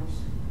flowers.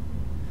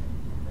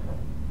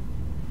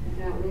 You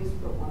can at least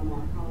put one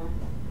more color.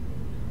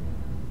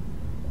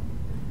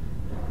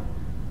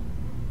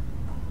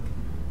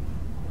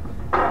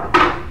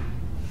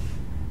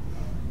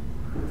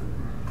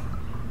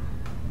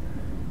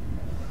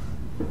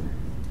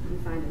 Let me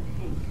find a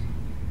pink.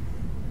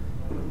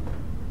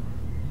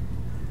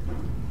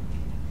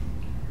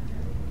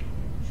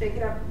 Shake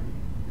it up.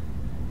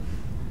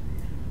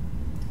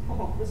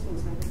 Oh, this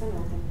one's not the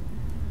nothing.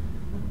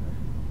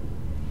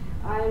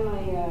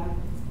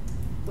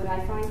 When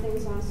I find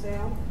things on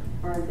sale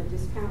or the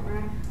discount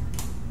rack,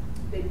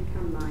 they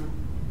become mine.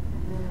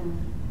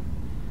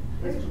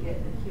 Where'd you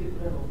get the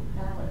cute little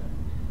palette?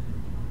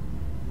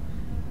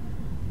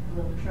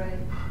 Little tray?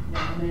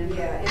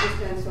 Yeah, it has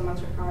been so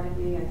much a part of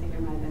me, I think I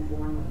might have been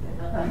born with it.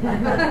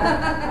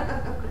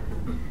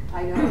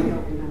 I know, I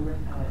don't remember.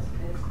 Oh, it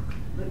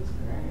looks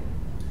great.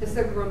 It's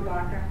the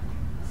Grumbacher,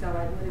 so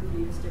I would have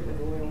used it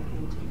with oil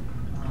painting.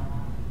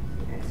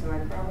 Okay, so I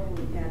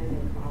probably had it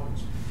in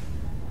college.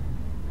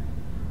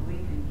 We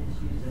can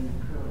just use an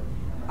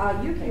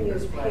acrylic. You can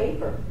use plate.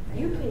 paper.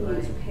 You Paper can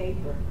use plate.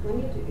 paper. Let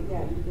me do,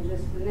 yeah, you can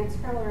just, the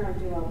next color I'll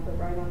do, I'll put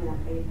right on that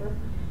paper.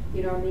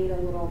 You don't need a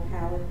little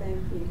palette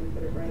thing, you can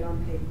put it right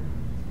on paper.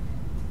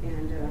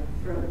 And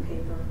throw the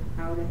paper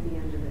out at the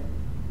end of it.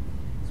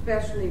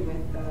 Especially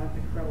with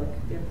acrylic,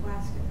 they're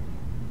plastic.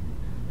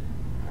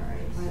 All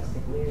right.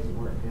 Plastic lids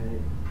work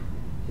good,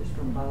 just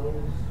from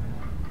bowls.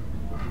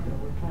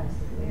 With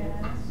plastic lids.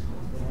 Yes.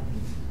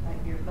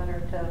 Like your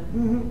butter tub.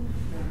 Mm-hmm.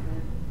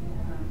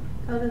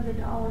 Go to the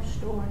dollar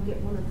store and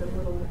get one of the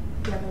little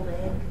deviled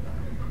egg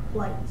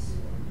plates.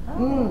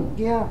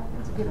 Yeah,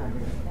 that's a good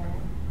idea.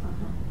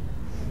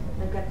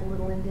 They've got the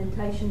little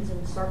indentations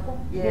in the circle.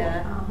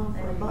 Yeah. For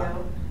There a you buck.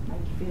 go.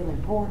 Make you feel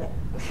important.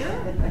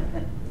 Sure.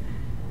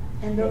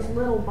 And those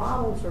little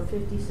bottles are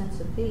 50 cents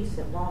a piece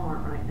at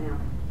Walmart right now.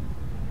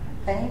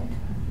 Paint?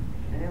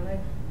 Really?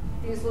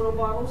 These little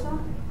bottles up?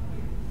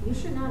 You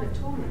should not have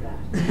told me that.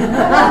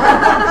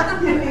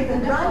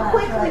 Run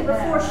quickly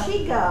before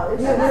she goes.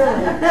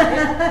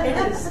 It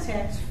is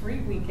tax-free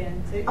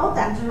weekend too. Oh,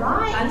 that's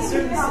right. On You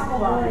certain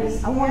probably-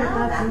 supplies. I wonder if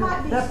Yeah, that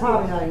might be that's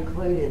probably smart. not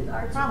included.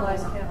 Art Probably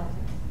supplies not. count.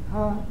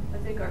 Huh? I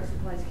think art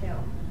supplies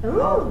count.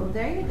 Ooh,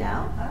 there you go.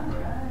 All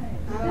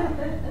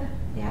right.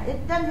 Yeah,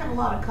 it doesn't have a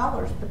lot of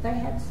colors, but they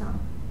had some.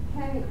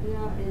 Hey, you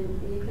know,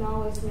 and you can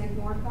always make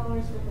more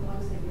colors with the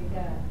ones that you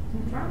get.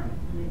 That's right.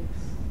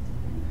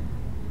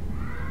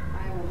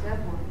 I will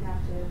definitely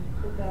have to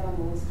put that on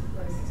the list of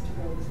places to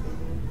go this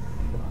weekend.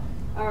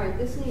 All right,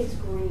 this needs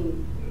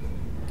green.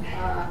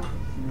 I'm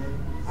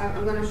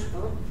gonna,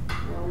 well,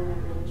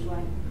 which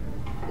way?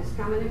 It's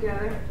coming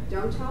together.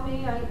 Don't tell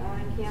me I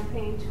can't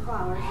paint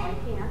flowers. I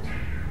can't.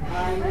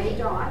 I made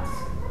dots.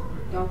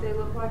 Don't they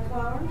look like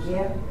flowers?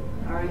 Yeah.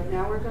 All right,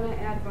 now we're gonna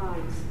add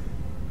vines.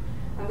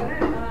 I'm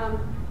gonna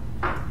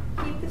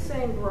keep the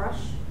same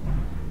brush,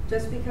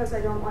 just because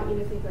I don't want you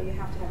to think, oh, you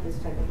have to have this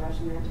type of brush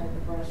and that type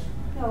of brush.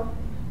 No,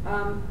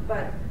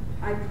 but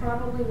I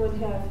probably would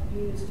have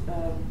used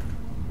a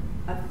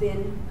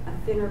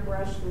thinner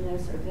brush than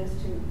this or this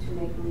to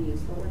make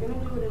leaves, but we're gonna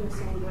do it in the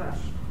same brush.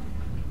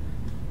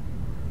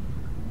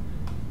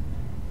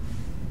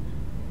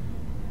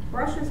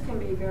 Brushes can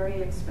be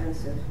very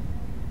expensive.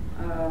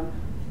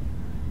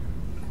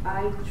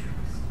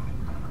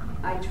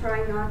 I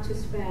try not to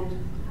spend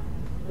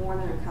more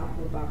than a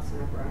couple of bucks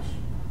on a brush.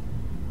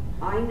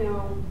 I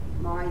know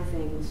my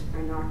things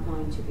are not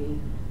going to be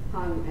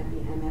hung at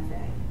the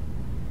MFA.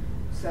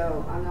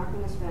 So I'm not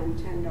going to spend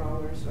 $10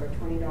 or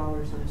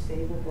 $20 on a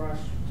sable brush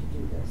to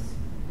do this.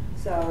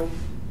 So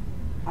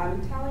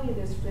I'm telling you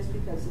this just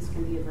because this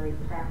can be a very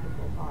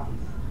practical hobby.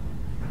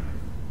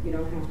 You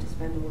don't have to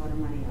spend a lot of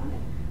money on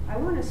it. I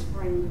want a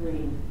spring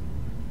green.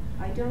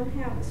 I don't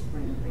have a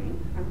spring green.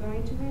 I'm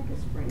going to make a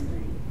spring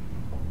green.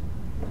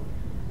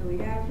 So we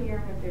have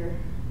here with their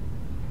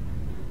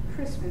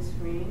Christmas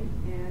green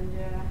and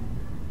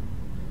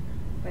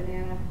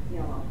banana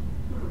yellow.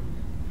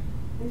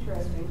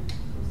 Interesting.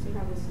 We'll see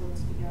how this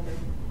looks together.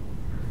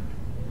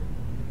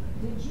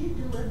 Did you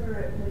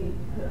deliberately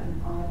put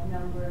an odd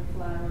number of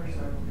flowers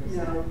or? is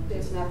No, that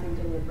there's nothing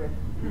deliberate.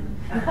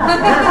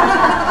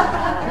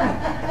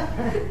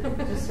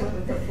 Just went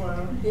with the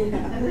flow.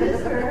 Yeah.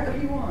 Just wherever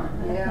you want.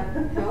 Yeah.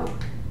 No.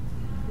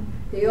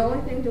 The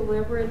only thing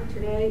deliberate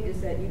today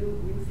is that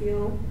you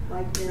feel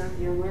like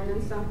you're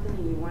learning something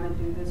and you want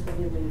to do this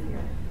when you leave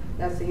here.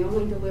 That's the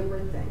only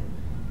deliberate thing.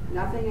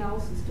 Nothing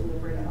else is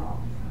deliberate at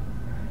all.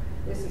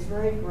 This is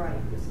very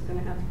bright. This is going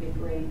to have to be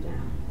grayed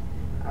down.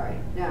 All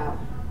right. Now,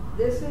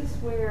 this is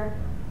where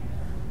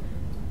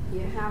you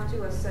have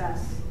to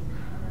assess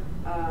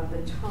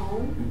the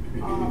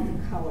tone of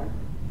the color.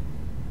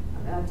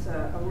 That's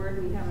a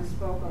word we haven't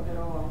spoke of at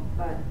all,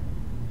 but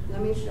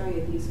let me show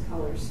you these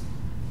colors.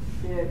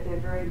 They're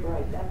very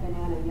bright. That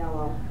banana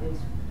yellow is,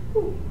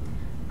 whew.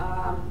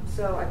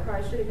 So I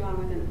probably should have gone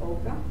with an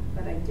ochre,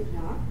 but I did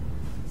not.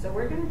 So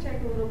we're going to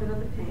take a little bit of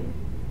the pink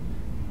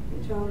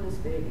and tone this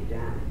baby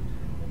down.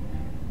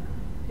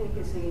 Pink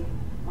is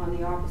on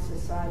the opposite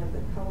side of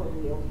the color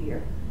wheel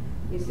here.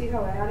 You see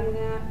how adding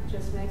that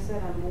just makes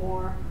it a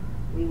more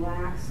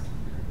relaxed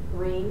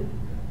green.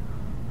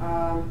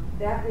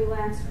 That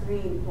relaxed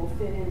green will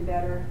fit in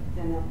better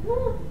than the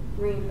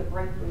green, the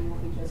bright green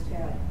that we just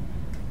had.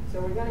 So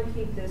we're going to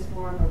keep this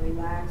more of a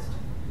relaxed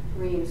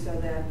green so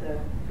that the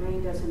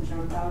green doesn't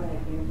jump out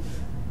at you.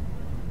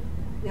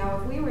 Now,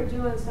 if we were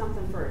doing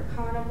something for a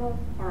carnival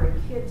or a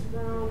kid's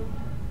room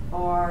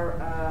or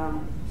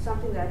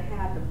something that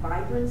had the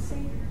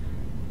vibrancy,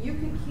 you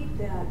could keep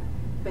that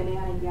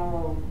banana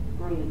yellow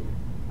green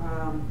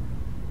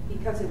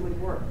because it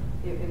would work.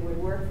 It would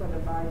work for the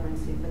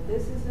vibrancy, but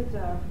this isn't.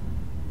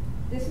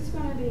 This is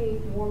going to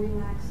be more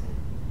relaxing.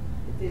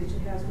 It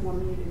has more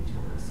muted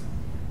tones.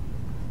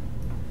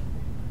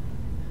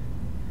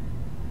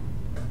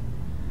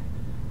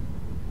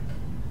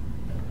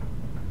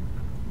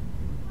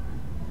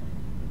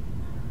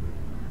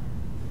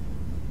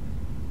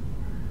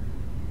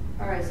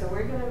 All right, so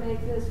we're going to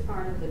make this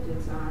part of the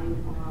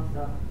design of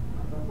the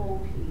whole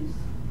piece.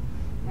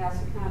 It has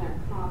to kind of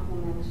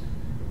complement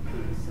the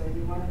piece. So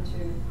you wanted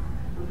to,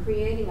 I'm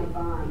creating a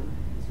vine.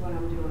 That's what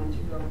I'm doing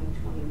to go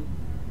between.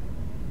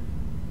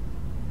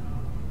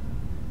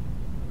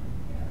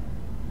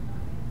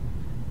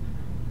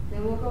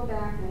 Then we'll go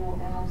back and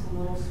we'll add some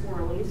little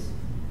swirlies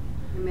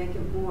and make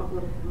it look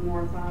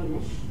more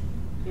vine-ish.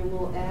 And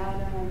we'll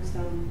add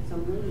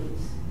some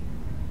leaves.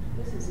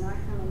 This is not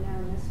coming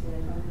down this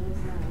way, but it is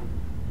now.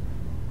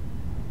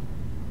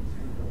 Just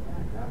going to go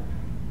back up.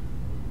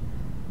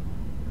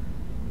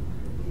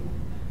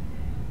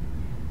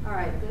 All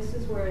right, this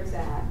is where it's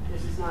at.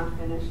 This is not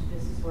finished.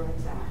 This is where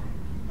it's at.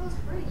 That's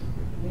pretty.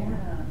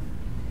 Yeah.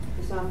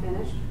 It's not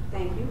finished.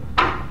 Thank you.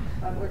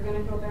 But we're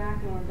going to go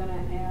back and we're going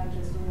to add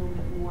just a little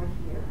bit more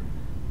here.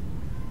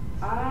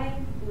 I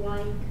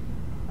like,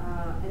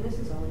 and this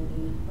is only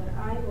me, but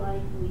I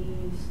like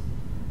leaves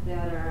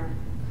that are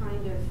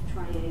kind of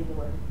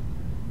triangular.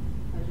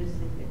 I just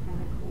think they're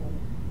kind of cool.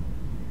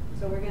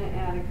 So we're going to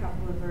add a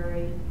couple of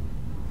very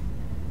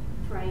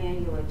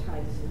triangular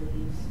types of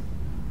leaves.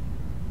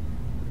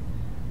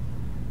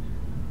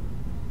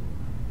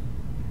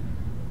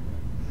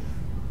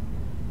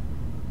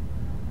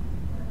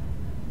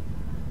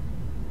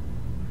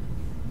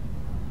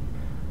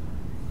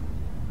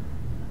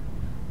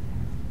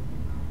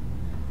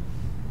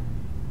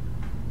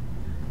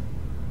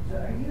 So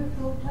are you a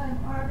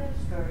full-time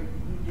artist, or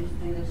you just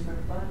do this for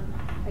fun?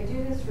 I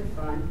do this for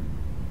fun.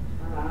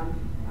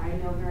 I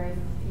know very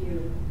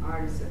few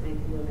artists that make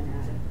a living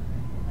at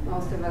it.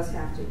 Most of us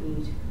have to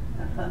eat,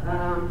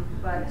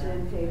 but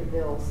and pay the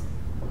bills.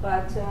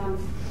 But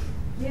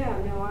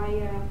yeah, no,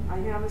 I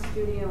have a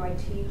studio. I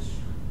teach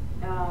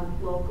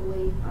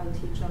locally. I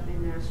teach up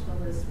in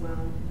Nashville as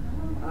well.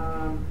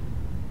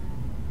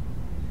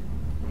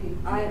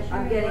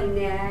 I'm getting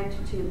nagged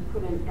to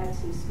put an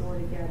Etsy store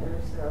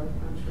together, so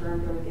I'm sure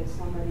I'm going to get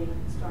somebody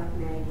to start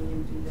nagging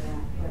and do that.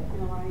 But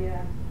no,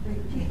 So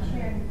you teach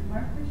here in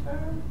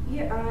Murfreesboro?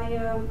 yeah,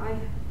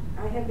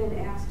 I have been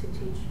asked to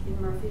teach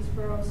in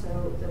Murfreesboro,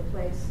 so the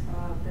place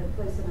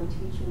that I'm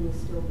teaching is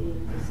still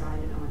being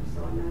decided on.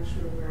 So I'm not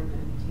sure where I'm going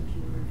to be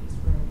teaching in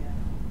Murfreesboro yet.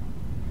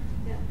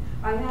 Yeah,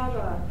 I have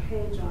a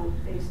page on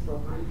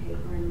Facebook on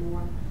Paper and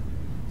More.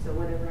 So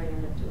whatever I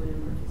end up doing in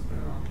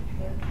Murfreesboro,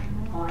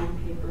 on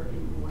Paper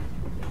and More.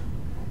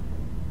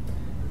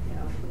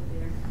 Yeah, I'll put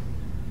there.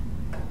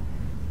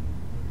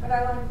 But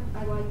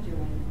I like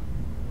doing it.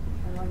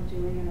 I like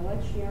doing it. I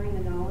like sharing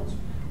the knowledge.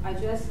 I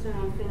just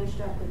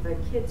finished up with the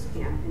kids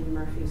camp in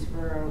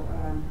Murfreesboro.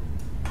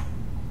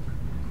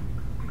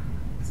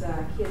 It's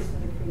Kids for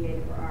the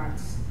Creative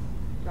Arts.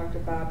 Dr.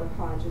 Barbara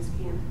Hodges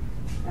camp.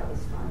 That was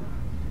fun.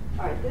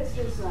 All right, this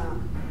is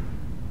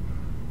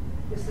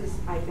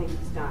I think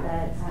it's done.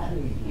 That's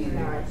cute.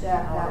 All right,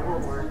 that will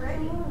work.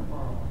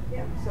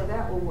 Yeah, so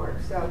that will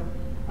work. So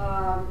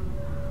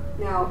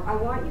now I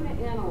want you to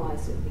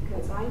analyze it,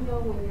 because I know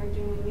when you're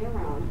doing your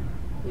own,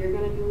 you're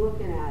going to be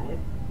looking at it,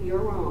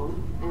 your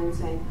own, and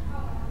saying,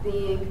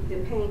 the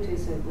paint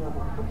isn't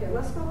level. Okay,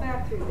 let's go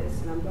back through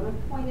this, and I'm going to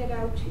point it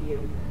out to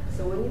you.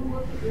 So when you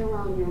look at your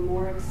own, you're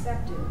more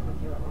accepting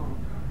of your own.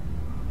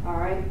 All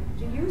right,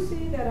 do you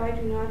see that I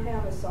do not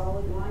have a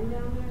solid line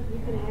down there? You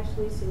can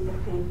actually see the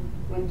paint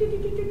when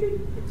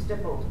it's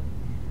stippled.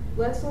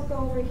 Let's look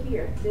over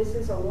here. This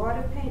is a lot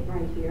of paint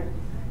right here.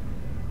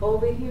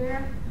 Over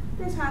here,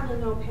 there's hardly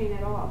no paint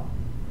at all.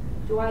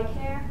 Do I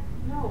care?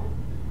 No.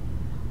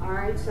 All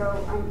right, so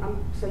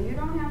so you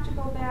don't have to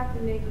go back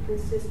and make it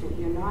consistent.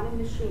 You're not a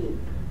machine.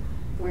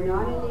 We're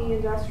not in the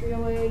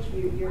industrial age.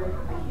 You're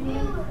a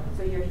human,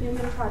 so your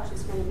human touch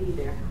is going to be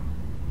there.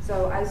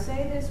 So I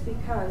say this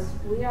because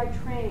we are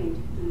trained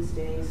these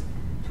days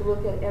to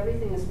look at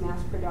everything as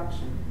mass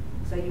production.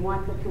 So you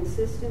want the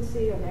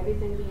consistency of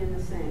everything being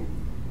the same.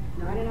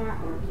 Not in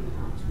artwork, you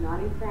don't. Not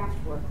in craft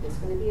work. There's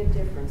going to be a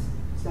difference.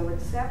 So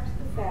accept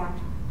the fact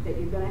that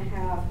you're going to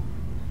have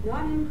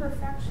not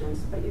imperfections,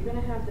 but you're going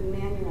to have the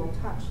manual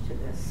touch to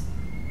this.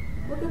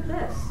 Look at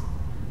this.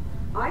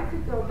 I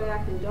could go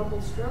back and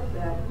double stroke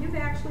that. You've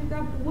actually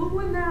got blue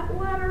in that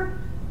letter.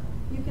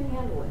 You can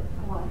handle it.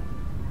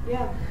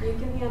 Yeah, you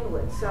can handle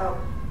it. So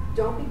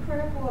don't be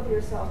critical of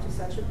yourself to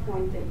such a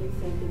point that you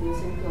think it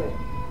isn't good.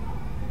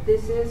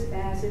 This is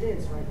as it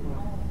is right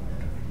now.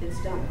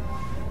 It's done.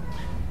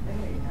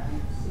 Very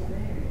nice, Yeah.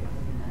 very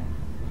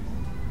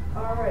nice.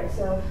 All right,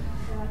 so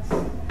that's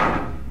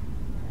done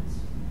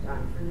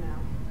for now.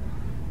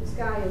 This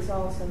guy is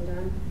also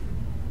done.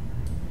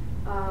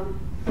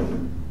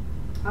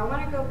 I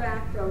want to go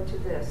back though to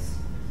this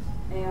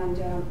and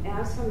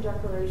add some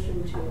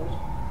decoration to it,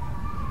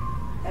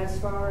 as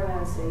far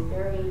as a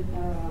very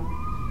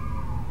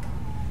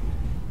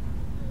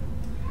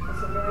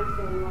it's a very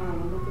thin line.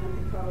 I'm looking at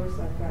the colors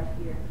I've got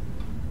here.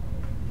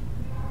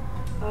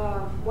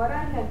 What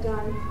I had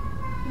done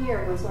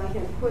here was I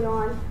had put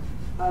on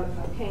a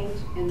paint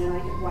and then I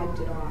had wiped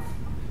it off.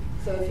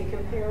 So if you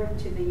compare it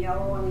to the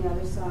yellow on the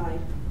other side,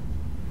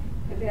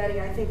 and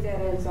Patty, I think that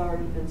has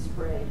already been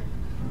sprayed,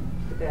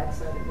 the back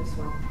side of this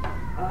one.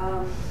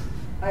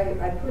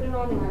 I put it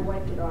on and I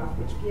wiped it off,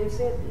 which gives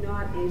it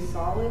not a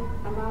solid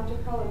amount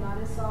of color, not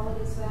as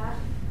solid as that,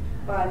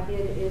 but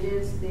it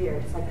is there.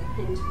 It's like a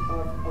hint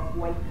of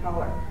white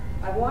color.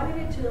 I wanted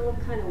it to look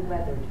kind of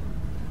weathered.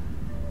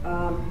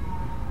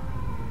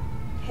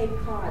 Cape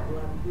Cod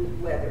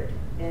weathered,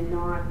 and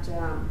not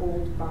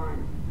Old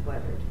Barn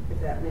weathered, if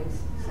that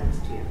makes sense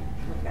to you.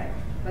 Okay,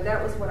 but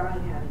that was what I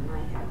had in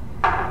my head.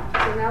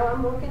 So now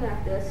I'm looking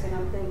at this and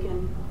I'm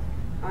thinking,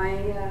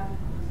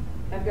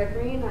 I've got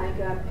green, I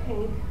got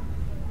pink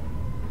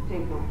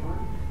won't work.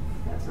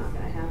 That's not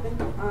going to happen.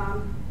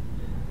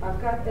 I've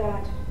got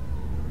that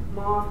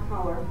mauve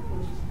color,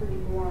 which is pretty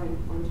boring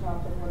on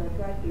top of what I've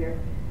got here.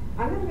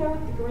 I'm going to go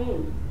with the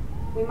green.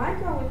 We might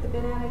go with the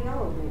banana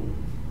yellow green.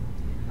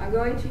 I'm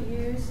going to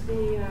use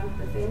the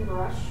thin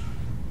brush,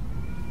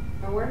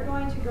 and we're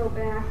going to go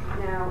back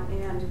now,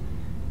 and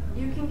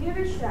you can give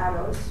it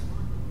shadows.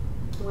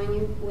 When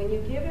you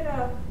give it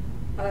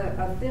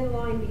a thin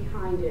line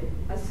behind it,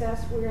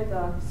 assess where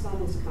the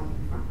sun is coming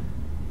from.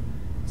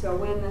 So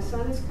when the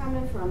sun is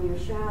coming from, your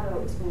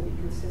shadow is going to be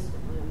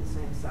consistently on the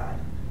same side.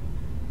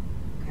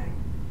 Okay.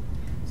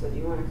 So do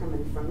you want to come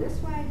in from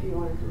this way? Do you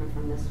want to come in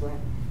from this way?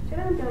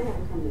 Today I'm going to have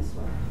it come this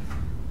way.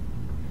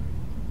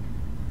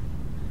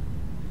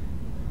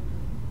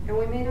 And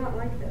we may not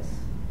like this.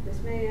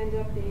 This may end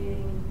up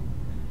being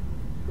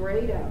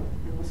grayed out,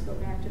 and let's go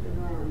back to the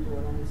drawing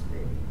board on this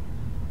baby.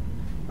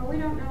 But we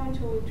don't know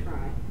until we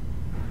try.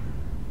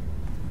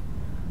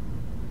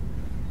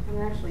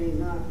 I'm actually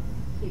not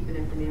keeping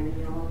it banana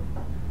yellow.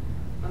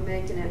 I'm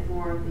making it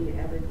more of the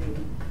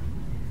evergreen.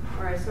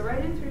 All right, so right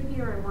in through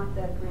here, I want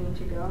that green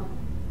to go.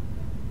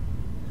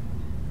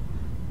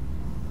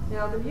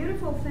 Now, the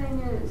beautiful thing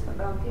is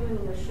about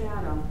giving the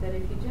shadow that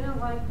if you didn't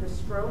like the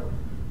stroke,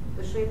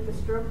 the shape the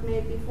stroke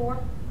made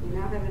before, you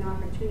now have an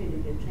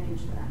opportunity to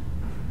change that.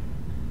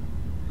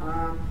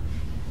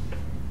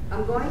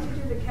 I'm going to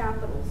do the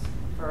capitals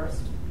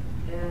first,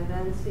 and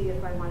then see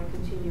if I want to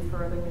continue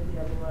further with the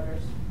other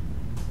letters.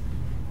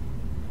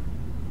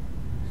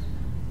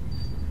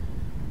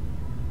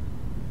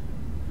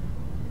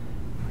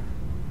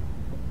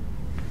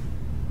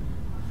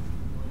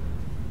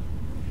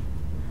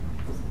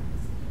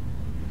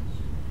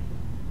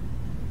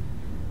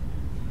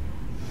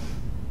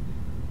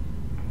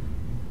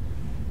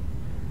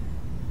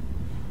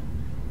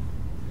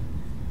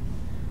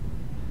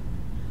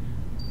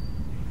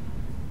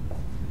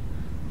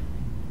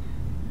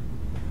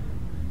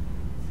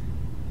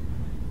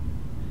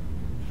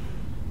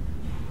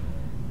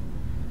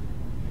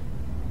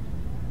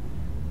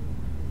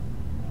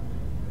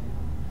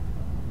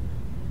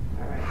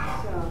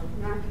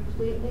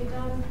 Completely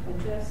done, but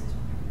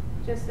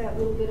just that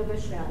little bit of a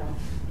shadow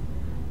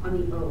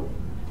on the O.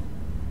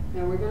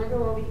 Now we're going to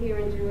go over here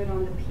and do it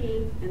on the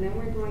P, and then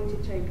we're going to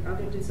take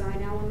other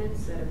design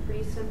elements that are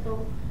pretty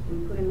simple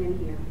and put them in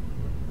here.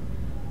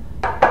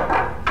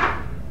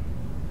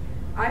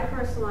 I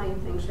personally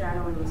think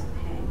shadowing is a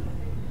pain,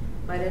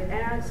 but it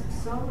adds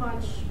so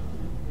much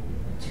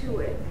to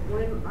it.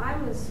 When I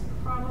was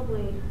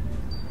probably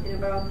in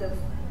about the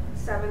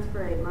 7th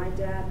grade, my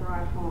dad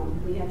brought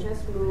home, we had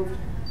just moved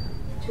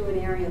to an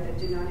area that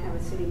did not have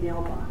a city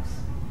mailbox.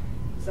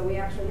 So we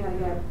actually had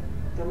to get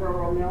the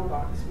rural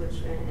mailbox,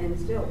 which, and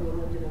still we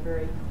lived in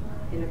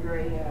a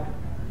very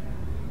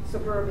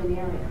suburban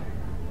area.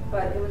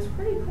 But it was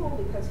pretty cool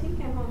because he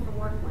came home from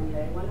work one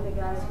day. One of the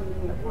guys who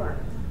knew at work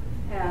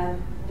had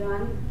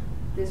done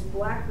this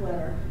black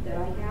letter that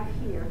I have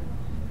here,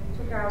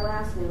 took our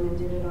last name and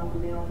did it on the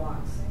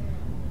mailbox.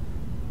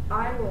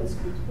 I was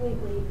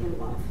completely in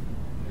love.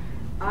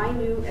 I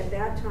knew at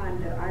that time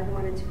that I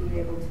wanted to be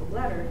able to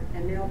letter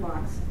and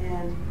mailbox,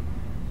 and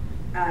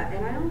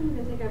I don't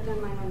even think I've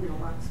done my own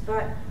mailbox,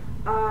 but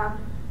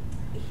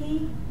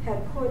he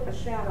had put a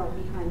shadow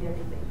behind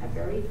everything, a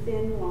very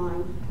thin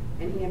line,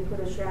 and he had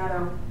put a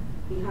shadow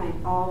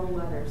behind all the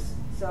letters.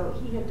 So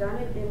he had done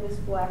it in this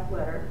black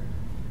letter.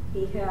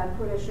 He had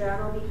put a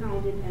shadow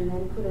behind it and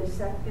then put a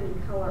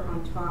second color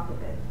on top of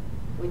it,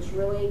 which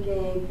really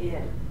gave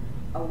it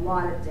a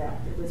lot of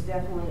depth. It was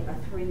definitely a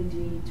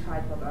 3D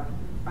type of a,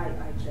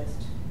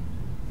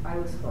 I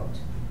was hooked.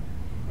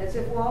 As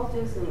if Walt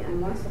Disney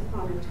and Once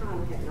Upon a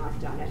Time had not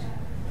done it.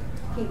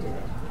 He did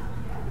it.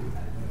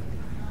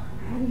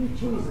 How do you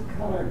choose a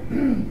color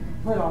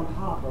put on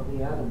top of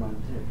the other one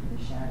for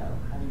the shadow?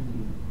 How do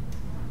you?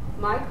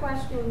 My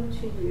question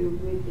to you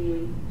would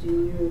be,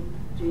 do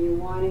you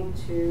want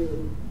it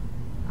to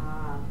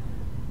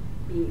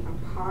be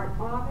a part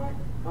of it,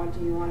 or do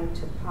you want it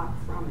to pop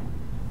from it?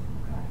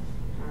 Okay.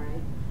 All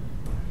right.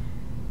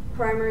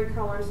 Primary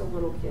colors are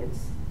little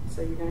kids,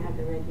 so you're going to have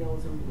the red,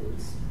 yellows, and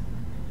blues.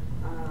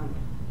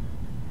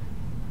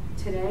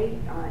 Today,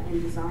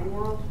 in design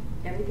world,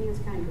 everything is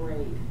kind of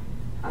grayed.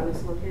 I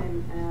was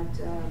looking at,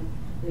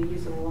 they're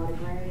using a lot of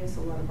grays,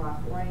 a lot of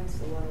off-whites,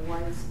 a lot of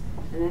whites,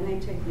 and then they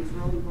take these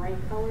really bright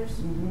colors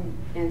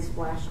and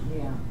splash them.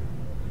 Yeah.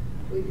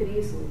 We could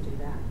easily do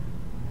that.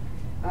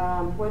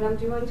 What I'm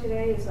doing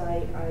today is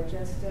I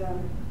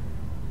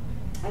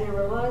didn't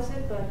realize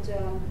it, but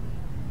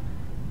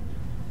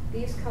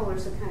these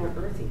colors are kind of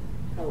earthy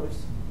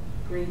colors,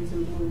 greens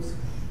and blues.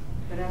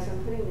 But as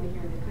I'm putting them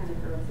here, they're kind of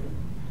earthy.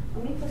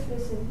 Let me put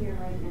this in here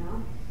right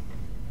now.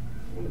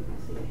 I think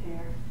I see a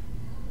hair.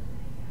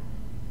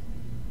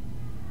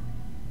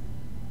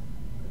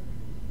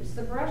 It's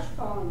the brush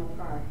falling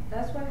apart.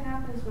 That's what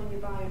happens when you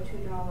buy a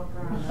 $2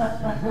 brush.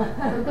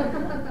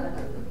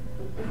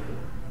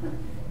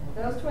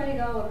 Those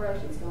 $20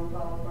 brushes don't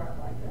fall apart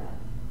like that.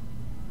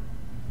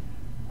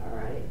 All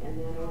right, and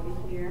then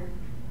over here.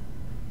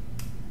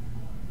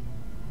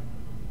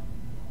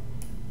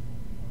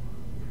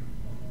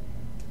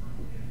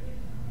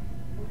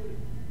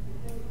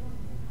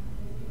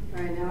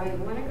 All right, now I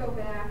want to go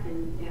back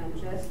and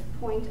just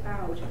point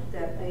out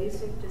that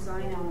basic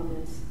design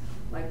elements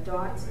like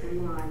dots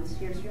and lines.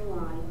 Here's your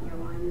line. Your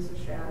line is a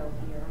shadow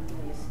here on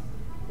these.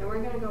 Then we're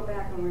going to go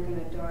back and we're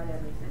going to dot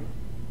everything.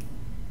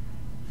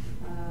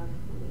 Let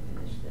me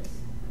finish this.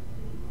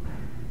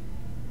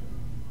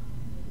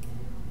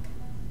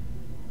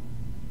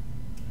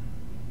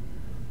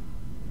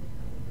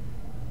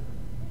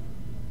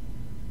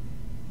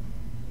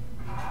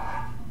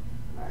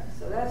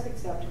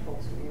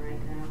 to me right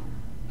now.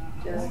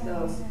 Just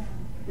those.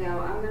 Now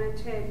I'm going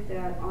to take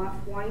that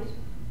off-white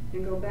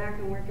and go back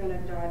and we're going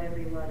to dot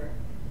every letter.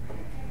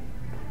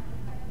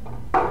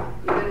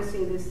 You're going to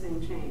see this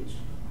thing change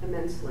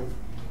immensely.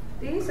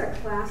 These are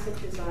classic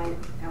design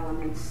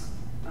elements.